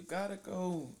podcast. You gotta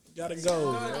go. Gotta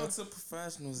go. Go to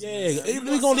professionals. Yeah,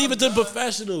 we're gonna leave it to the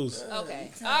professionals.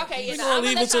 Okay, you know, I'm gonna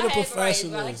leave it to the professionals.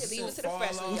 professionals. I like to leave it to the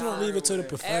professionals. We're gonna leave it to the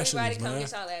professionals, Everybody come man.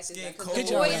 get y'all asses. Get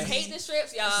y'all boys asses. hate the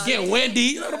strips, y'all. Get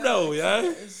Wendy. Let them know, yeah.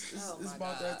 It's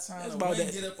about that time. It's about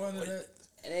that. Get up under that.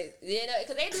 And they, you know,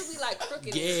 because they do be like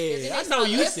crooked. Yeah, I know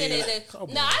you see it.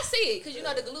 No, I see it because you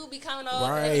know the glue be coming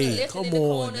off. Right, and they be lifting in the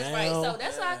corners, now. right? So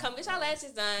that's why I come get y'all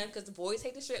lashes done because the boys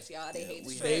hate the strips, y'all. They hate the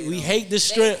strips. We hate the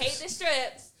strips. They hate the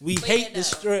strips. We hate the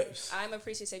strips. I'm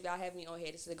appreciative y'all having me on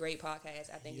here. This is a great podcast.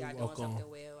 I think y'all doing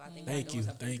something well. I think Thank y'all doing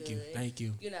something good. Thank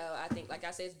you. You know, I think, like I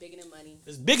said, it's bigger than money.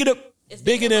 It's bigger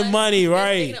than money,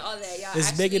 right? It's bigger than all that. Y'all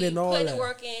it's bigger than all putting that. The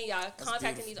work in. Y'all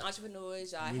contacting these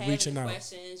entrepreneurs. Y'all having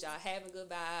questions. Y'all having good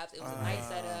vibes. It was a nice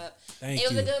setup. Thank it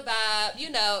was you. a good vibe. You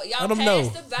know, y'all Let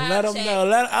passed the vibe Let them check. know.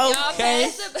 Y'all okay.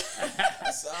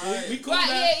 passed the we cool right,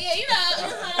 now. yeah, you know.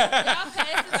 Y'all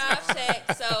passed the vibe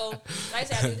check. So, like I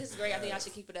said, I think this is great. I think y'all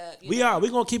should keep it up. We're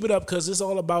going to keep it up because it's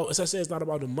all about, as I said, it's not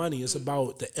about the money. It's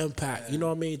about the impact. You know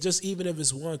what I mean? Just even if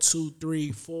it's 1, 2,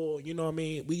 3, 4, you know what I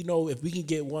mean? We know if we can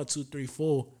get 1, 2, 3,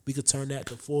 4, we could turn that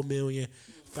to 4 million,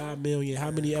 5 million,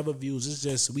 how many ever views. It's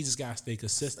just, we just got to stay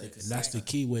consistent. And that's the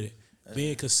key with it.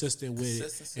 Being consistent with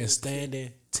it and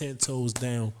standing 10 toes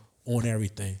down on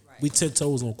everything. Right. We 10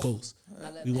 toes on quotes.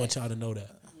 We want y'all to know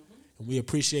that. And we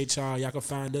appreciate y'all. Y'all can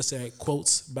find us at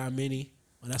Quotes by Minnie.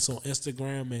 And that's on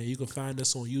Instagram, and you can find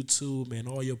us on YouTube and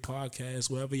all your podcasts,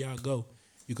 wherever y'all go.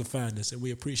 You can find us, and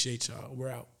we appreciate y'all. We're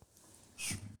out.